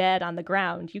lying dead on the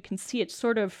ground, you can see it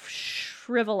sort of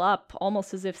shrivel up,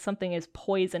 almost as if something is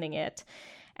poisoning it,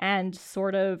 and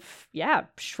sort of,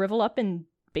 shrivel up and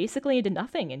basically into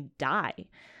nothing and die.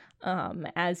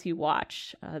 As you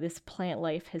watch, this plant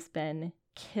life has been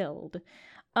killed.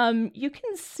 You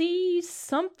can see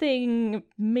something,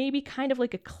 maybe kind of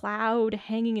like a cloud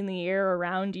hanging in the air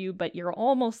around you, but you're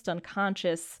almost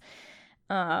unconscious.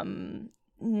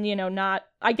 Not,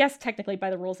 I guess technically by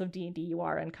the rules of D&D you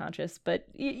are unconscious, but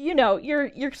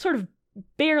you're sort of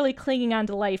barely clinging on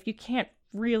to life. You can't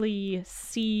really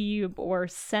see or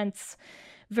sense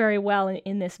very well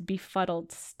in this befuddled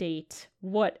state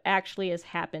what actually has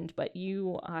happened, but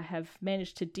you have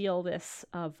managed to deal this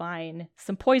vine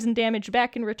some poison damage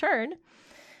back in return,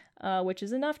 which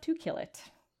is enough to kill it.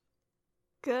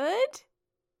 Good.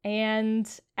 And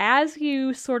as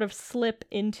you sort of slip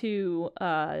into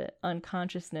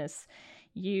unconsciousness,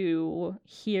 you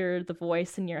hear the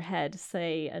voice in your head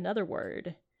say another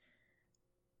word.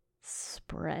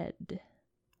 Spread.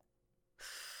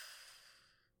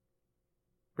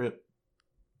 Rip.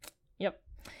 Yep.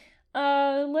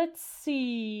 Let's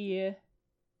see.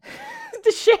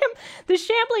 The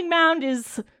shambling mound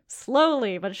is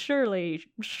slowly but surely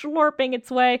slurping its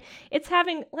way. It's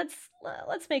having let's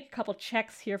make a couple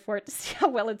checks here for it to see how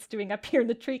well it's doing up here in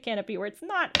the tree canopy where it's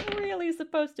not really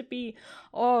supposed to be.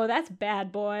 Oh, that's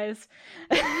bad, boys.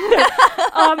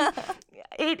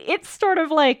 It's sort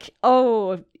of like,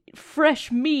 oh,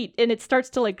 fresh meat, and it starts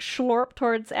to like slurp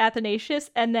towards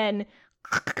Athanasius, and then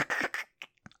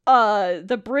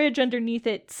the bridge underneath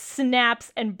it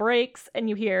snaps and breaks, and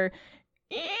you hear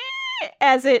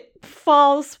as it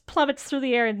falls, plummets through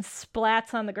the air, and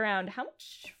splats on the ground. How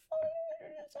much?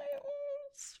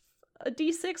 A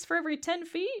d6 for every 10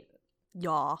 feet?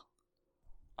 Yaw.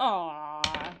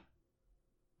 Aww.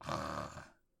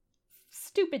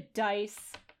 Stupid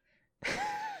dice.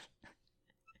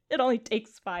 It only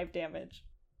takes 5 damage.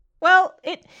 Well,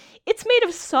 it's made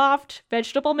of soft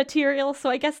vegetable material, so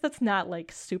I guess that's not,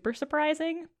 like, super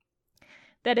surprising.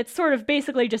 That it sort of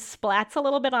basically just splats a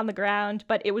little bit on the ground,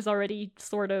 but it was already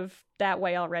sort of that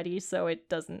way already, so it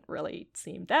doesn't really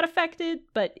seem that affected,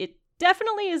 but it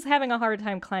definitely is having a hard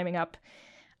time climbing up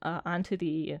onto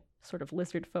the sort of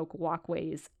lizard folk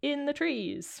walkways in the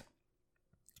trees.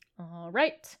 All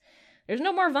right. There's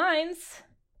no more vines.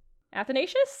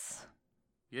 Athanasius?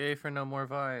 Yay for no more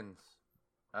vines.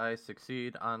 I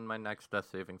succeed on my next death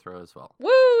saving throw as well. Woo,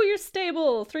 you're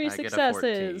stable. 3 I successes.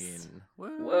 Get a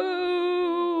 14.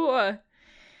 Woo!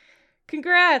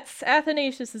 Congrats.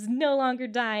 Athanasius is no longer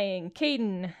dying.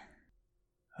 Caden.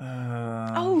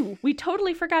 Oh, we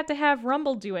totally forgot to have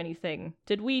Rumble do anything.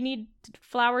 Did we need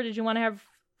Flower? Did you want to have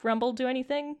Rumble do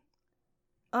anything?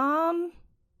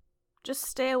 Just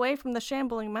stay away from the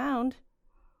shambling mound.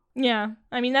 Yeah,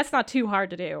 I mean, that's not too hard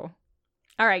to do.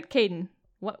 All right, Caden,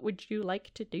 what would you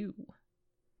like to do?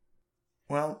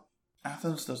 Well,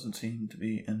 Athens doesn't seem to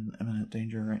be in imminent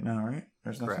danger right now, right?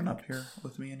 There's nothing up Correct. here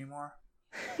with me anymore.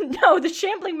 No, the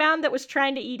shambling mound that was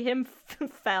trying to eat him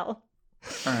fell.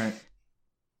 Alright.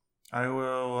 I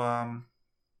will,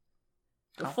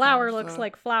 Flower looks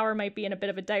like Flower might be in a bit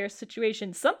of a dire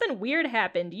situation. Something weird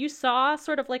happened. You saw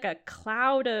sort of like a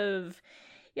cloud of,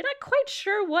 you're not quite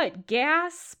sure what,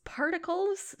 gas,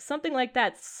 particles, something like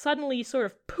that suddenly sort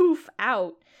of poof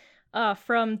out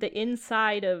from the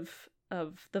inside of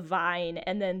the vine,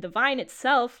 and then the vine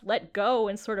itself let go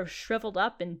and sort of shriveled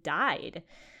up and died.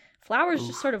 Flower's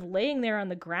just sort of laying there on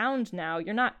the ground now.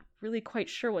 You're not really quite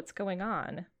sure what's going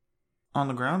on. On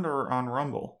the ground or on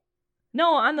Rumble?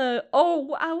 No, on the...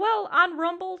 well, on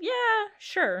Rumble? Yeah,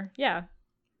 sure, yeah.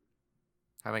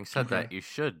 Having said Okay. that, you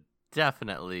should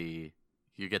definitely,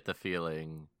 you get the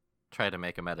feeling, try to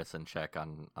make a medicine check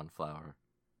on Flower.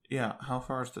 Yeah, how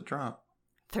far is the drop?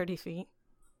 30 feet.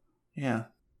 Yeah,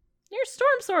 You're a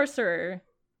storm sorcerer.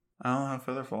 I don't have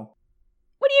Featherfall.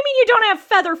 What do you mean you don't have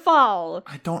Featherfall?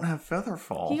 I don't have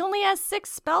Featherfall. He only has 6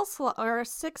 spell or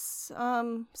 6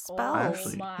 spells.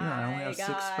 Actually, yeah, I only have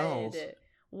 6 spells.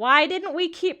 Why didn't we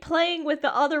keep playing with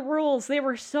the other rules? They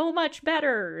were so much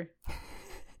better.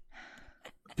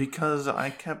 Because I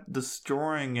kept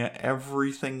destroying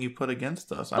everything you put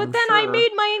against us. But then I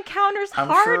made my encounters I'm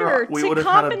harder sure we to would have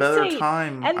had a better compensate.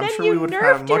 time. And I'm then sure you we would have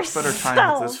had a nerfed much better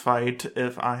time with this yourself. fight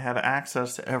if I had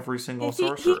access to every single If he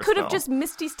sorcerer could have spell. just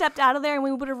Misty stepped out of there and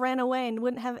we would have ran away and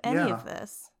wouldn't have any Yeah. of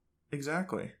this.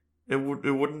 Exactly. It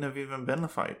wouldn't have even been a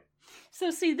fight.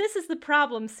 So see, this is the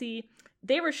problem. See,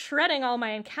 they were shredding all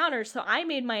my encounters, so I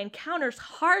made my encounters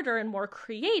harder and more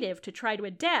creative to try to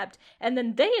adapt. And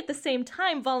then they, at the same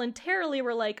time, voluntarily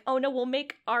were like, oh no, we'll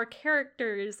make our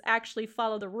characters actually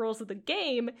follow the rules of the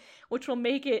game, which will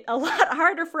make it a lot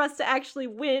harder for us to actually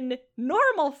win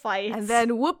normal fights. And then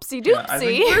whoopsie Yeah, I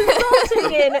doopsie. think-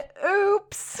 resulting in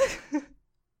oops.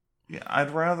 Yeah, I'd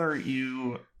rather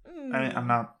you... I'm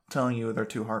not telling you they're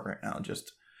too hard right now,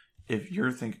 just... If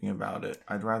you're thinking about it,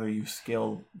 I'd rather you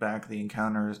scale back the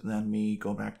encounters than me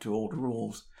go back to old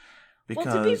rules. Because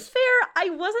Well, to be fair, I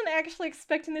wasn't actually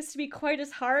expecting this to be quite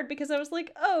as hard because I was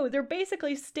like, oh, they're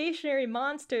basically stationary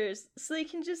monsters, so they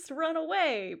can just run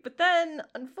away. But then,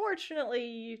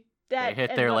 unfortunately, that They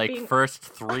hit ended their, up like, being first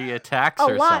 3 attacks a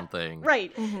or lot. something.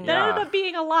 Right. Mhm. That ended Yeah. up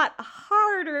being a lot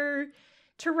harder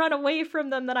to run away from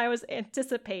them than I was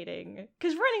anticipating.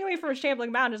 Because running away from a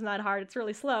shambling mound is not hard, it's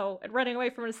really slow. And running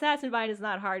away from an assassin vine is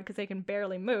not hard because they can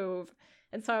barely move.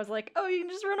 And so I was like, oh, you can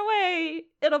just run away.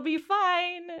 It'll be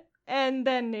fine. and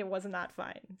then it was not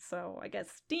fine. So I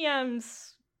guess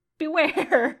DMs,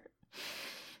 beware.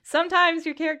 Sometimes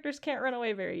your characters can't run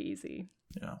away very easy.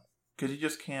 Yeah.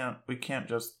 Because we can't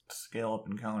just scale up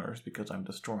encounters because I'm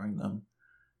destroying them.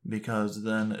 Because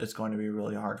then it's going to be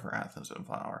really hard for Athens and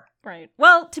Flower. Right.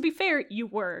 Well, to be fair, you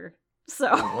were. So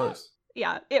I was.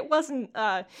 Yeah, it wasn't,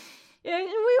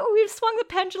 we swung the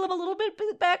pendulum a little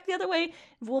bit back the other way.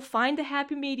 We'll find a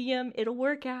happy medium. It'll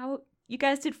work out. You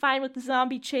guys did fine with the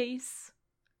zombie chase.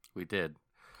 We did.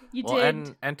 You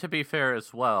did. And to be fair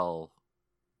as well,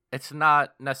 it's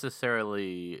not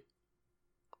necessarily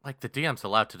like the DM's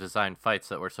allowed to design fights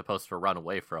that we're supposed to run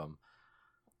away from.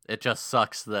 It just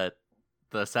sucks that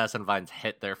the assassin vines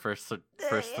hit their first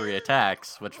 3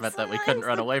 attacks, which meant that we couldn't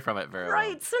run away from it very well.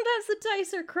 Right, sometimes the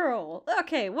dice are cruel.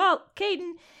 Okay, well,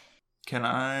 Caden... Can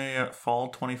I fall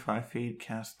 25 feet,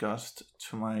 cast Gust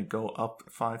to my go up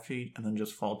 5 feet, and then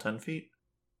just fall 10 feet?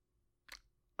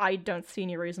 I don't see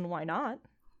any reason why not.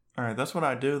 Alright, that's what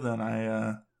I do then.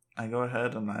 I go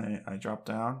ahead and I drop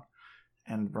down,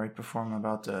 and right before I'm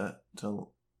about to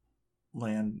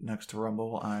land next to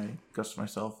Rumble, I gust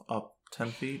myself up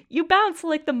 10 feet. You bounce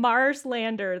like the Mars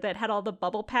lander that had all the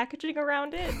bubble packaging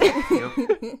around it.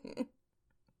 Yep.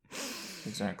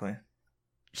 Exactly.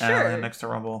 Sure. And I land next to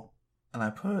Rumble, and I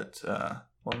put,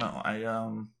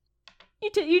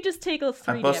 You just take a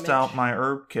 3 I bust damage. out my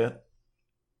herb kit,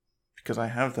 because I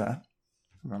have that.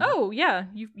 Remember? Oh, yeah.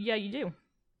 You do.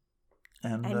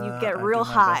 And you get I real do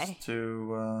my high. best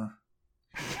to,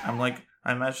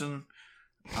 I imagine,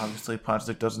 obviously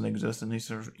plastic doesn't exist in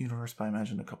this universe, but I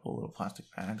imagine a couple little plastic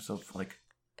bags of, like,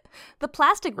 The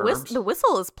plastic herbs. the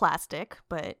whistle is plastic,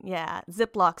 but yeah,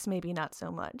 Ziplocs maybe not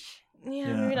so much.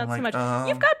 Yeah, maybe not I'm so like, much.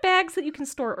 You've got bags that you can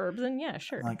store herbs in. Yeah,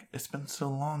 sure. like, it's been so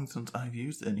long since I've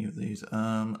used any of these.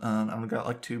 I've got,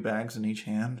 like, 2 bags in each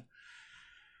hand.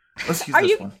 Let's use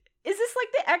this one. Is this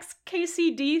like the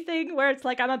XKCD thing where it's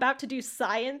like I'm about to do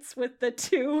science with the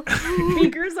 2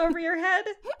 beakers over your head?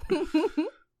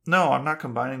 No, I'm not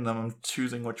combining them. I'm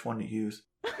choosing which one to use.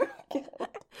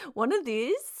 One of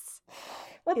these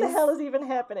What the hell is even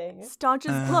happening?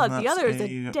 staunches blood, the that's other is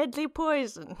a- a deadly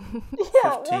poison.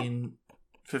 Yeah.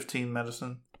 15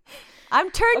 medicine.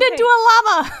 I'm turned Okay. into a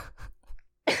llama.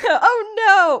 Oh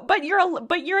no! But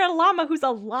you're a llama who's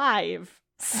alive.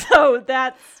 So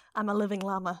that's I'm a living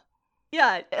llama.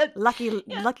 yeah.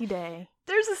 Lucky day.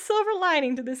 There's a silver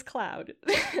lining to this cloud.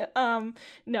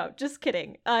 No, just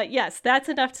kidding. Yes, that's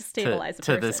enough to stabilize a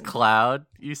to person. this cloud,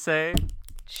 you say?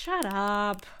 Shut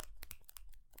up.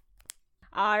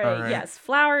 All right, All right. yes,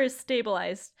 Flower is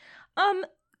stabilized.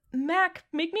 Mac,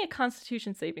 make me a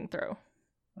Constitution saving throw.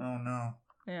 Oh no.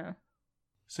 Yeah.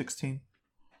 16.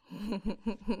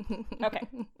 Okay.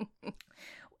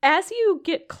 As you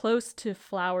get close to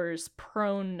Flower's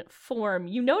prone form,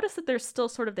 you notice that there's still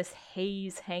sort of this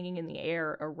haze hanging in the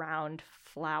air around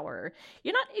Flower.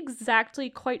 You're not exactly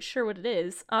quite sure what it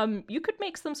is. You could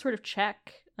make some sort of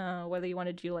check, whether you want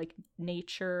to do like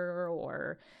nature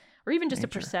or even just a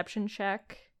Nature. perception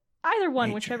check. Either one,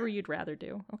 Nature. whichever you'd rather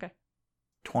do. Okay.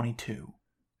 22.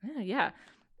 Yeah.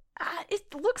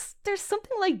 It looks, there's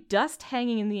something like dust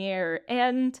hanging in the air,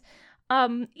 and even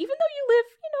though you live,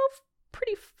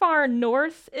 pretty far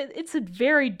north, it's a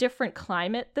very different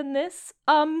climate than this.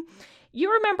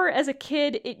 You remember as a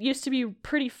kid, it used to be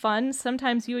pretty fun.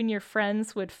 Sometimes you and your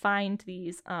friends would find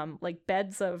these like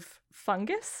beds of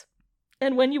fungus,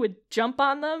 and when you would jump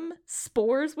on them,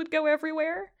 spores would go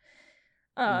everywhere.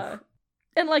 And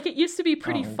like it used to be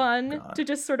pretty Oh, fun God. to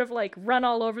just sort of like run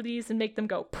all over these and make them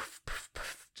go poof, poof,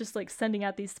 poof, just like sending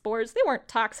out these spores. They weren't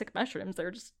toxic mushrooms, they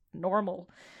were just normal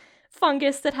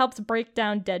fungus that helps break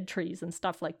down dead trees and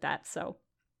stuff like that. So,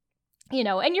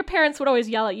 and your parents would always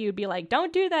yell at you, be like,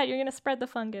 don't do that, you're gonna spread the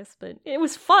fungus. But it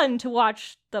was fun to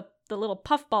watch the little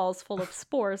puffballs full of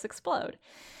spores explode.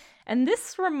 And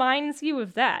this reminds you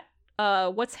of that.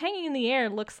 What's hanging in the air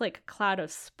looks like a cloud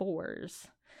of spores.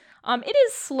 It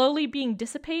is slowly being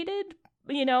dissipated,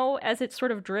 as it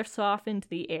sort of drifts off into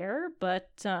the air, but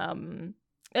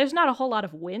there's not a whole lot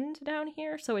of wind down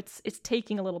here, so it's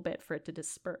taking a little bit for it to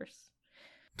disperse.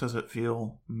 Does it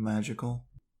feel magical?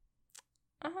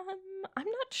 I'm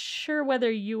not sure whether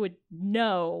you would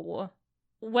know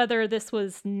whether this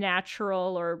was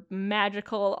natural or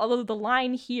magical, although the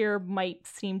line here might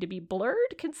seem to be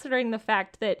blurred, considering the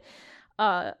fact that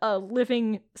a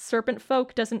living serpent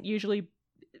folk doesn't usually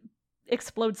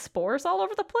explode spores all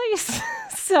over the place.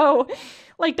 So,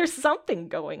 like, there's something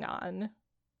going on.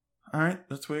 Alright,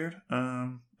 that's weird.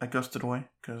 I gusted away,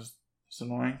 because it's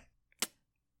annoying.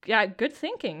 Yeah, good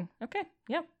thinking. Okay,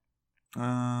 yeah.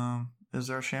 is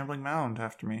there a shambling mound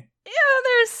after me? Yeah,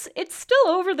 it's still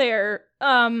over there.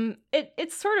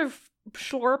 It's sort of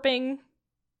slurping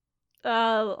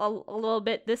a little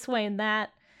bit this way and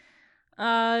that.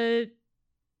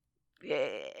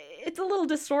 It's a little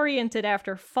disoriented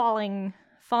after falling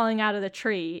out of the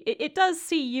tree. It does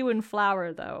see you and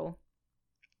Flower though.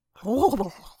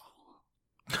 Rumble.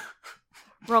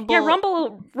 Yeah,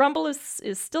 Rumble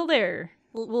is still there.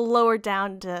 We'll lower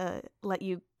down to let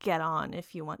you get on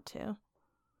if you want to.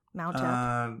 Mount up.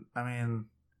 I mean,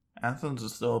 Athens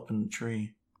is still up in the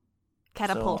tree.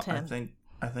 Catapult so him.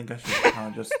 I think I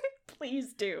should just.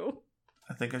 Please do.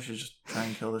 I think I should just try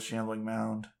and kill the shambling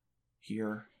mound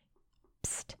here.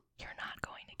 Psst, you're not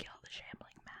going to kill the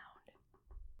shambling mound.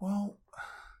 Well,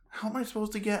 how am I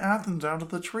supposed to get Athens out of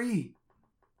the tree?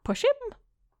 Push him?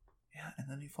 Yeah, and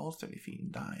then he falls 30 feet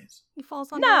and dies. He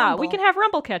falls on Nah, Rumble. we can have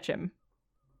Rumble catch him.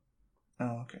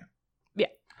 Oh, okay. Yeah.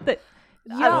 Yo,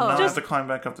 Well, now I just have to climb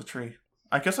back up the tree.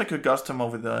 I guess I could gust him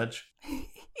over the edge.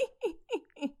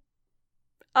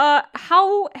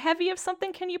 how heavy of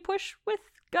something can you push with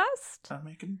Gust? I'm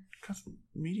making custom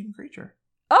medium creature.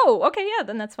 Oh, okay, yeah,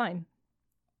 then that's fine.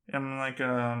 I'm like,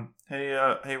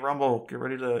 hey, Rumble, get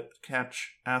ready to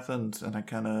catch Athens, and I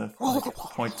kind of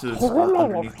point to the spot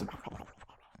underneath the.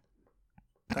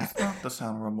 That's not the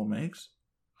sound Rumble makes.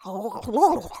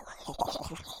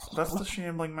 That's the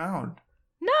shambling mound.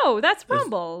 No, that's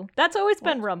Rumble. That's always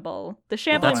been Rumble. The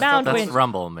shambling That's- mound That's went.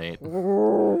 Rumble, mate.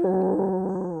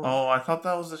 Oh, I thought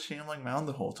that was the shambling mound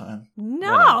the whole time.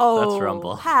 No, that's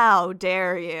Rumble. How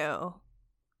dare you?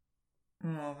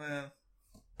 Oh man.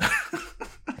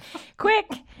 Quick,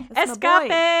 That's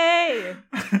my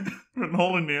escape! Been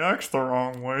holding the axe the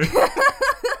wrong way.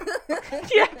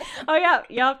 Yeah. Oh yeah.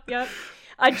 Yep.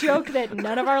 A joke that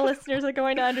none of our listeners are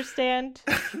going to understand.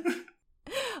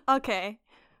 Okay,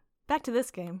 back to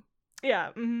this game. Yeah.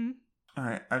 Mm-hmm. All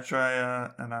right, I try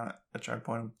to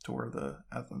point him to where the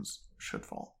Athens should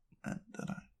fall, and then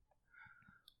I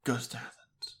gust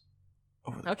Athens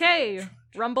over the Okay. edge.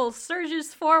 Rumble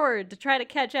surges forward to try to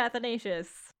catch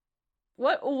Athanasius.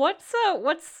 What's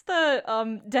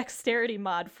the dexterity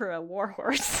mod for a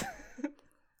warhorse?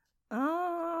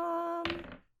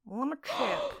 Well, I'm a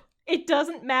chip. It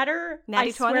doesn't matter. Natty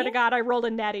I swear 20? to God, I rolled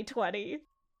a natty 20.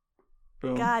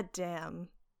 Boom. God damn.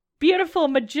 Beautiful,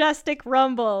 majestic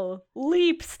Rumble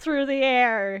leaps through the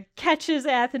air, catches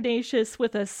Athanasius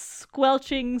with a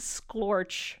squelching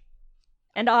scorch,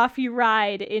 and off you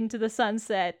ride into the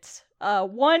sunset.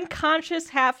 One conscious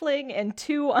halfling and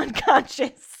two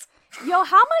unconscious. Yo,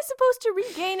 how am I supposed to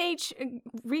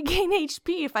regain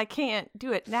HP if I can't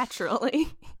do it naturally?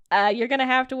 You're gonna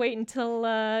have to wait until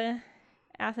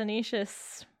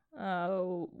Athanasius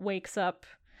wakes up.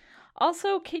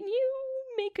 Also, can you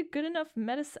make a good enough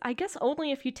medicine? I guess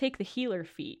only if you take the healer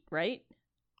feat, right?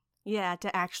 Yeah,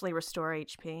 to actually restore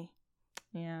HP.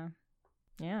 Yeah.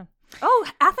 Oh,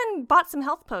 Athen bought some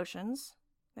health potions.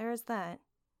 There is that.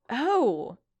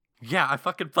 Oh, Yeah, I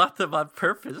fucking bought them on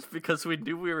purpose because we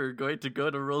knew we were going to go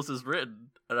to Rules as Written.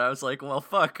 And I was like, well,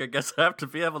 fuck, I guess I have to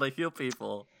be able to heal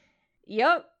people.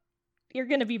 yep. You're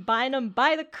gonna be buying them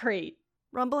by the crate.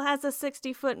 Rumble has a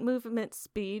 60-foot movement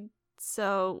speed,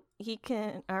 so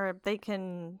they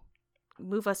can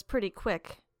move us pretty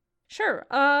quick. Sure.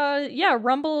 Yeah,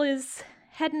 Rumble is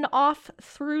heading off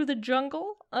through the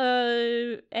jungle.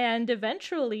 And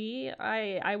eventually,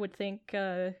 I would think,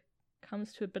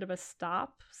 comes to a bit of a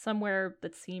stop somewhere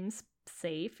that seems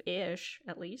safe-ish,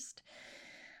 at least.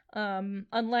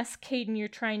 Unless, Caden, you're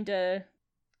trying to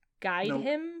guide Nope.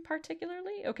 him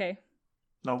particularly? Okay.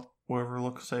 Nope. Wherever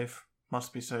looks safe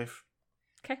must be safe.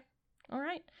 Okay. All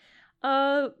right.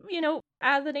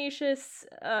 Athanasius,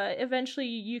 eventually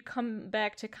you come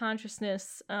back to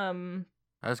consciousness. I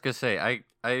was gonna say,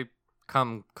 I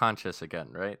come conscious again,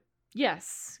 right?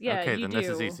 Yes. Yeah, okay, you then do. this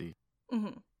is easy.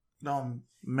 Mm-hmm.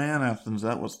 Man, Athens,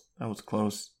 that was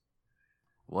close.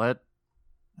 What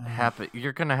happened?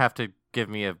 You're gonna have to give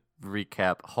me a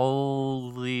recap.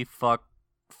 Holy fuck,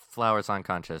 Flower's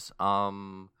unconscious.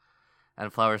 And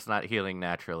Flower's not healing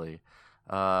naturally.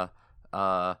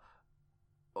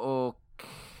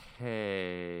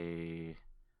 Okay.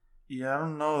 Yeah, I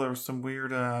don't know. There was some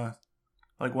weird,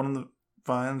 like one of the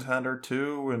vines had her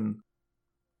too, and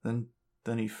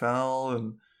then he fell,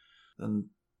 and then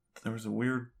there was a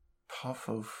weird puff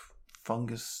of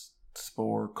fungus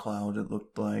spore cloud. It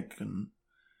looked like, and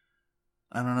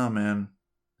I don't know, man.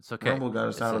 It's okay. Rumble got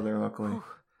us It's out a- of there, luckily. Whew.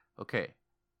 Okay.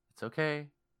 It's okay.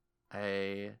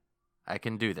 I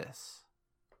can do this.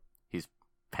 He's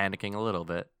panicking a little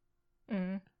bit,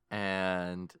 Mm.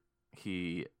 and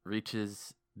he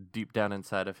reaches deep down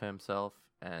inside of himself,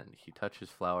 and he touches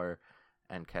Flower,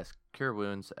 and cast Cure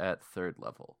Wounds at 3rd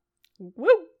level. Woo!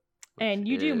 And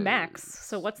you do max.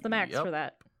 So what's the max for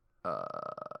that?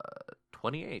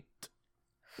 28.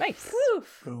 Nice.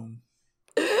 Boom.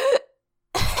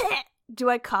 Do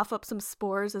I cough up some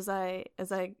spores as I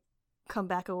come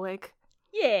back awake?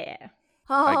 Yeah.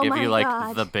 Oh I give my you like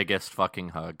God. the biggest fucking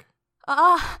hug.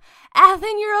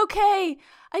 Athen, you're okay.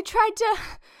 I tried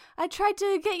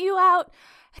to get you out.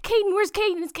 Caden, where's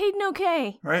Caden? Is Caden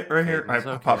okay? Right here. I Caden's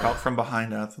okay. pop out from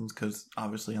behind Athens because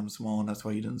obviously I'm small and that's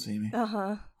why you didn't see me.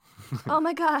 Uh-huh. Oh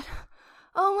my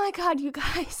god, you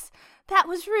guys. That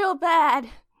was real bad.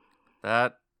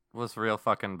 That was real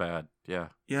fucking bad. Yeah.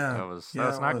 Yeah. That was it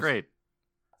not was. great.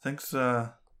 Thanks,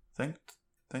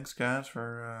 thanks guys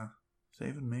for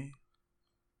saving me.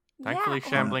 Thankfully, Yeah.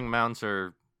 shambling mounds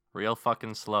are real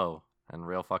fucking slow and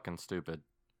real fucking stupid.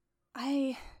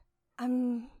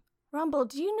 I'm Rumble,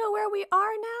 do you know where we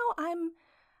are now?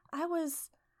 I was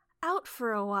out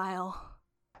for a while.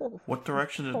 What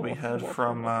direction did we head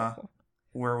from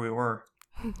where we were?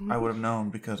 I would have known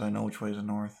because I know which way is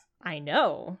north. I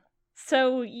know.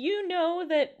 So you know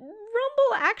that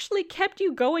Rumble actually kept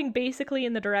you going basically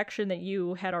in the direction that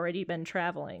you had already been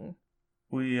traveling.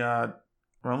 We,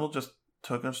 Rumble just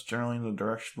took us generally in the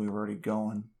direction we were already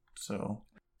going, so...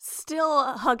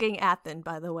 Still hugging Athen,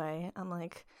 by the way. I'm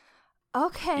like,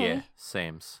 okay. Yeah,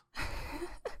 sames.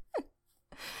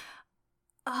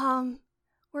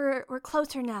 We're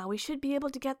closer now. We should be able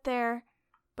to get there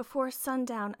before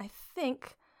sundown. I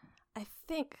think.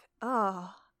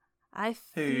 Oh, I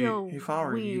feel hey,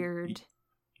 Flower, weird.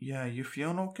 You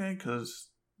feeling okay? Cause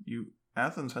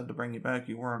Athens had to bring you back.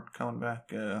 You weren't coming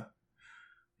back.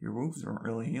 Your wounds weren't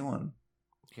really healing.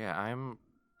 Yeah, I'm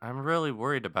really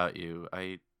worried about you.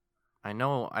 I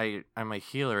know I'm a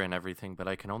healer and everything, but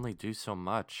I can only do so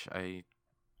much.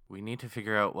 We need to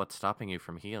figure out what's stopping you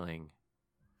from healing.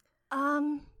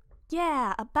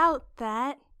 Yeah, about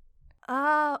that.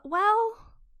 Well,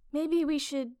 maybe we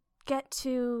should get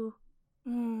to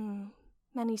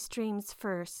many streams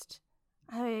first.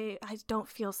 I don't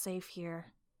feel safe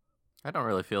here. I don't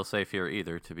really feel safe here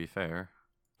either, to be fair.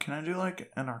 Can I do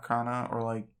like an Arcana or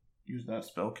like use that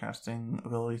spell casting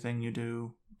ability thing you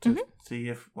do to see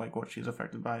if like what she's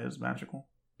affected by is magical?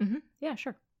 Mm-hmm. Yeah,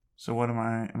 sure. So what am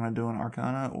I doing,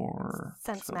 Arcana or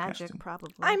Sense spell magic, casting?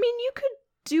 probably. I mean, you could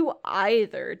do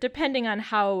either, depending on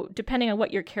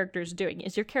what your character's doing.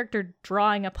 Is your character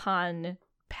drawing upon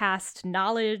past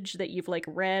knowledge that you've like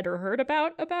read or heard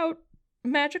about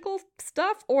magical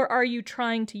stuff, or are you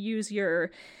trying to use your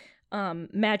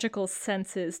magical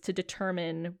senses to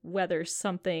determine whether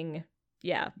something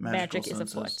magic is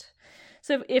senses. afoot?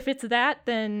 So if it's that,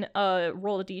 then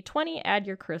roll a d20, add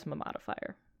your charisma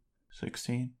modifier.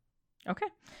 16. Okay.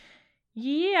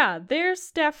 Yeah,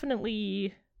 there's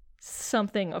definitely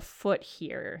something afoot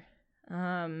here.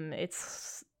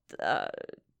 It's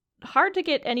hard to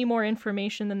get any more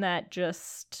information than that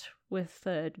just with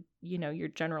your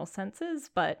general senses,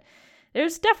 but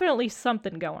there's definitely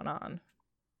something going on.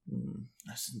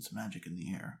 I sense magic in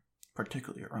the air,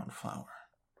 particularly around Flower.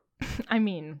 I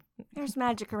mean, There's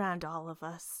magic around all of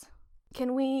us.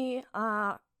 Can we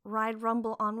ride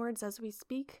Rumble onwards as we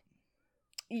speak?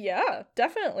 yeah,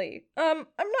 definitely. I'm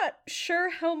not sure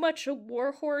how much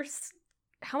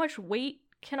weight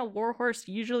can a warhorse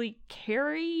usually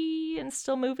carry and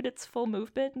still move at its full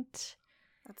movement?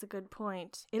 That's a good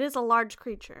point. It is a large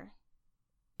creature.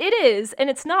 It is, and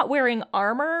it's not wearing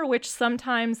armor, which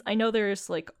sometimes I know there's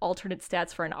like alternate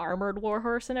stats for an armored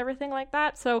warhorse and everything like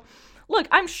that. So, look,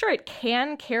 I'm sure it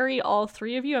can carry all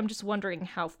three of you. I'm just wondering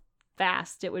how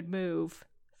fast it would move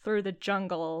through the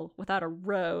jungle without a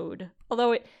road.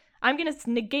 Although I'm going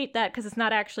to negate that because it's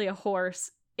not actually a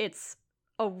horse. It's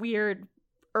a weird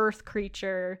earth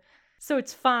creature. So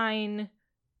it's fine.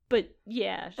 But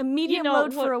yeah. A medium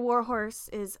load for a warhorse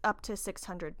is up to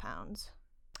 600 pounds.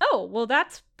 Oh, well,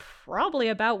 that's probably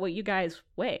about what you guys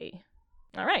weigh.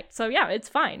 All right. So yeah, it's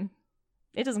fine.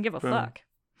 It doesn't give a fuck.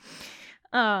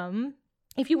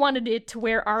 If you wanted it to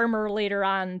wear armor later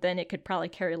on, then it could probably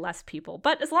carry less people.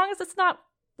 But as long as it's not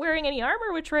wearing any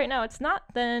armor, which right now it's not,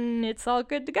 then it's all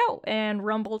good to go. And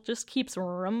Rumble just keeps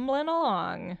rumbling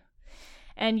along.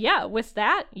 And yeah, with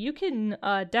that, you can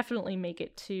definitely make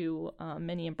it to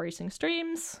many embracing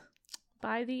streams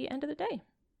by the end of the day.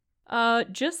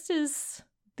 Just as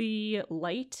the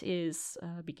light is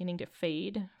beginning to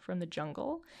fade from the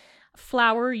jungle,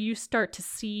 Flower, you start to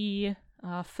see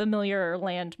familiar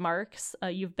landmarks.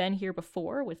 You've been here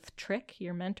before with Trick,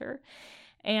 your mentor.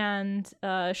 And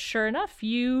sure enough,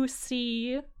 you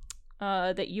see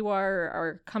that you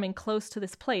are coming close to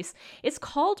this place. It's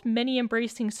called Many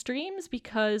Embracing Streams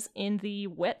because in the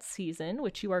wet season,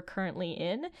 which you are currently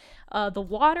in, the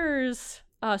waters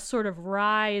sort of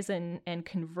rise and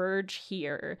converge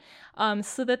here,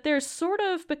 so that there sort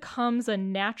of becomes a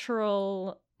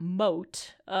natural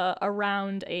moat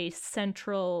around a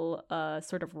central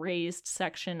sort of raised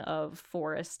section of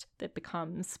forest that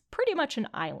becomes pretty much an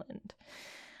island.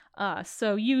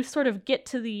 So you sort of get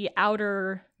to the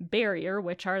outer barrier,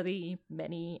 which are the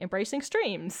many embracing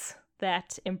streams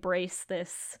that embrace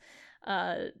this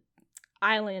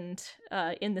island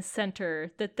in the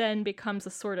center that then becomes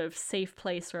a sort of safe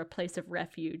place or a place of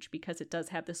refuge because it does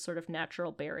have this sort of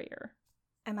natural barrier.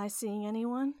 Am I seeing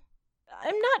anyone?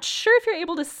 I'm not sure if you're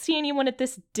able to see anyone at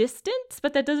this distance,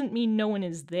 but that doesn't mean no one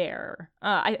is there.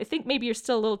 I think maybe you're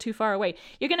still a little too far away.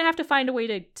 You're going to have to find a way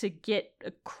to get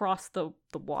across the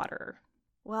water.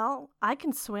 Well, I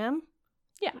can swim.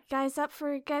 Yeah. You guys up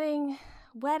for getting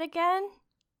wet again?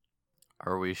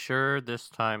 Are we sure this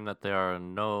time that there are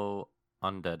no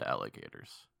undead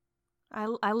alligators?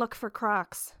 I look for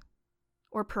crocs.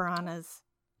 Or piranhas.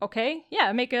 Okay,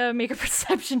 yeah, make a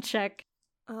perception check.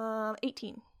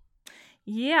 18.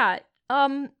 Yeah.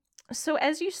 So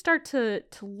as you start to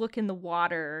look in the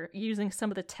water, using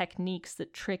some of the techniques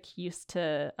that Trick used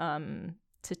to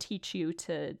teach you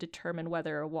to determine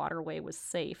whether a waterway was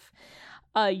safe,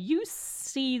 you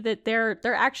see that there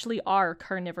actually are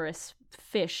carnivorous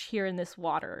fish here in this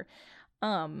water.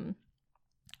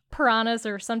 Piranhas,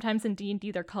 or sometimes in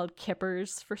D&D they're called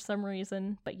kippers for some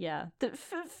reason, but yeah, the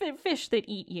fish that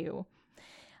eat you.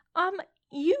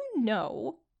 You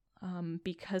know,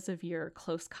 because of your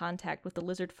close contact with the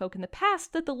lizard folk in the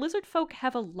past, that the lizard folk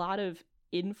have a lot of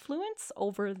influence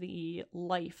over the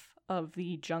life of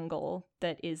the jungle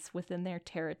that is within their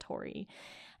territory,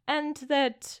 and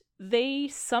that they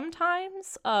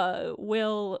sometimes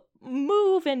will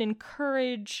move and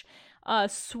encourage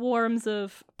swarms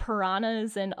of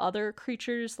piranhas and other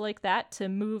creatures like that to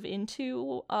move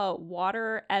into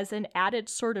water as an added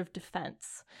sort of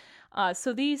defense.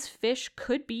 So these fish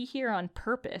could be here on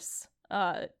purpose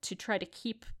to try to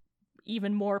keep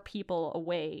even more people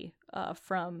away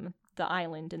from the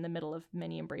island in the middle of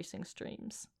many embracing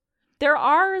streams. There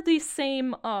are the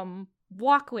same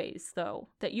walkways, though,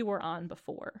 that you were on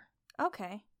before.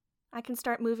 Okay. I can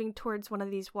start moving towards one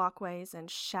of these walkways and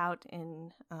shout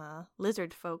in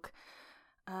lizard folk.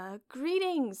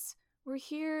 Greetings! We're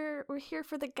here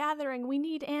for the gathering. We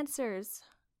need answers.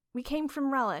 We came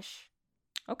from Relish.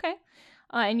 Okay.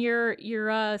 And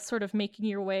you're sort of making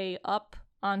your way up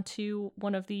onto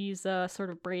one of these sort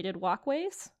of braided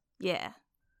walkways? Yeah.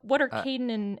 What are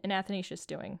Caden and Athanasius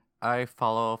doing? I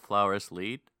follow Flower's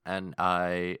lead, and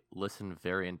I listen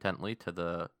very intently to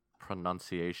the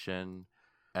pronunciation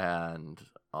and,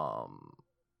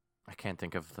 I can't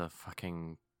think of the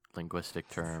fucking linguistic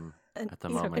term at the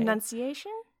moment.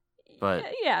 Enunciation? But,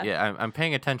 yeah, I'm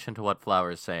paying attention to what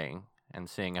Flower is saying and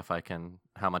seeing if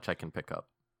how much I can pick up.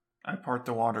 I part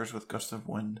the waters with gusts of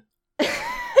wind.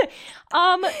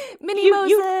 Mini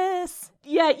Moses!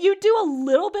 You do a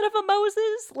little bit of a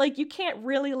Moses. Like, you can't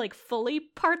really, like, fully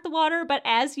part the water, but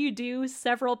as you do,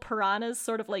 several piranhas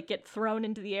sort of, like, get thrown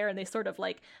into the air, and they sort of,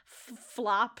 like,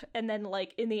 flop, and then,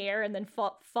 like, in the air, and then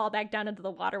fall back down into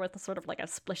the water with a sort of, like, a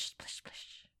splish, splish,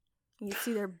 splish. You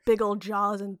see their big old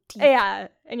jaws and teeth. Yeah,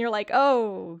 and you're like,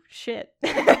 oh, shit.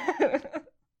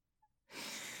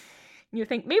 You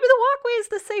think, maybe the walkway is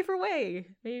the safer way.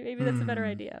 Maybe that's a better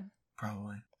idea.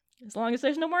 Probably. As long as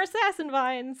there's no more assassin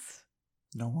vines.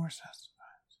 No more assassin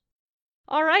vines.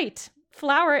 All right.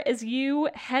 Flower, as you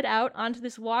head out onto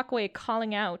this walkway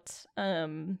calling out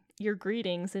your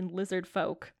greetings in lizard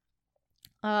folk,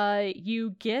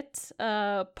 you get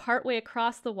partway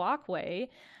across the walkway,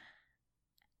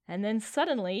 and then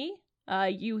suddenly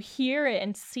you hear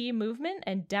and see movement,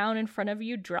 and down in front of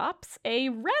you drops a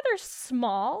rather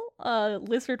small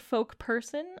lizard folk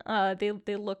person.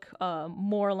 They look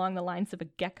more along the lines of a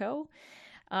gecko,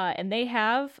 and they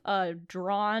have a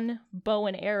drawn bow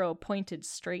and arrow pointed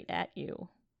straight at you.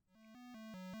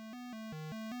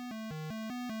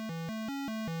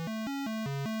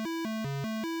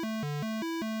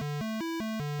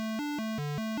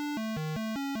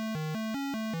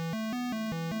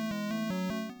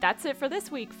 That's it for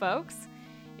this week, folks.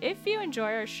 If you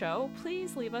enjoy our show,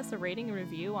 please leave us a rating and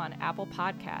review on Apple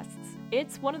Podcasts.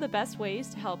 It's one of the best ways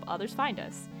to help others find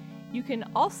us. You can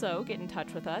also get in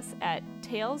touch with us at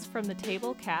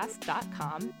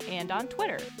talesfromthetablecast.com and on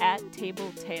Twitter at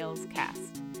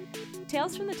TableTalesCast.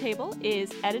 Tales from the Table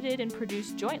is edited and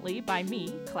produced jointly by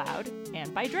me, Cloud,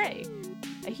 and by Dre.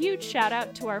 A huge shout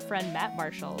out to our friend Matt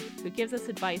Marshall, who gives us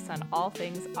advice on all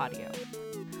things audio.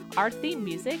 Our theme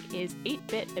music is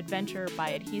 8-Bit Adventure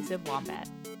by Adhesive Wombat.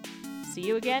 See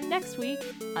you again next week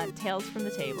on Tales from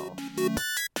the Table.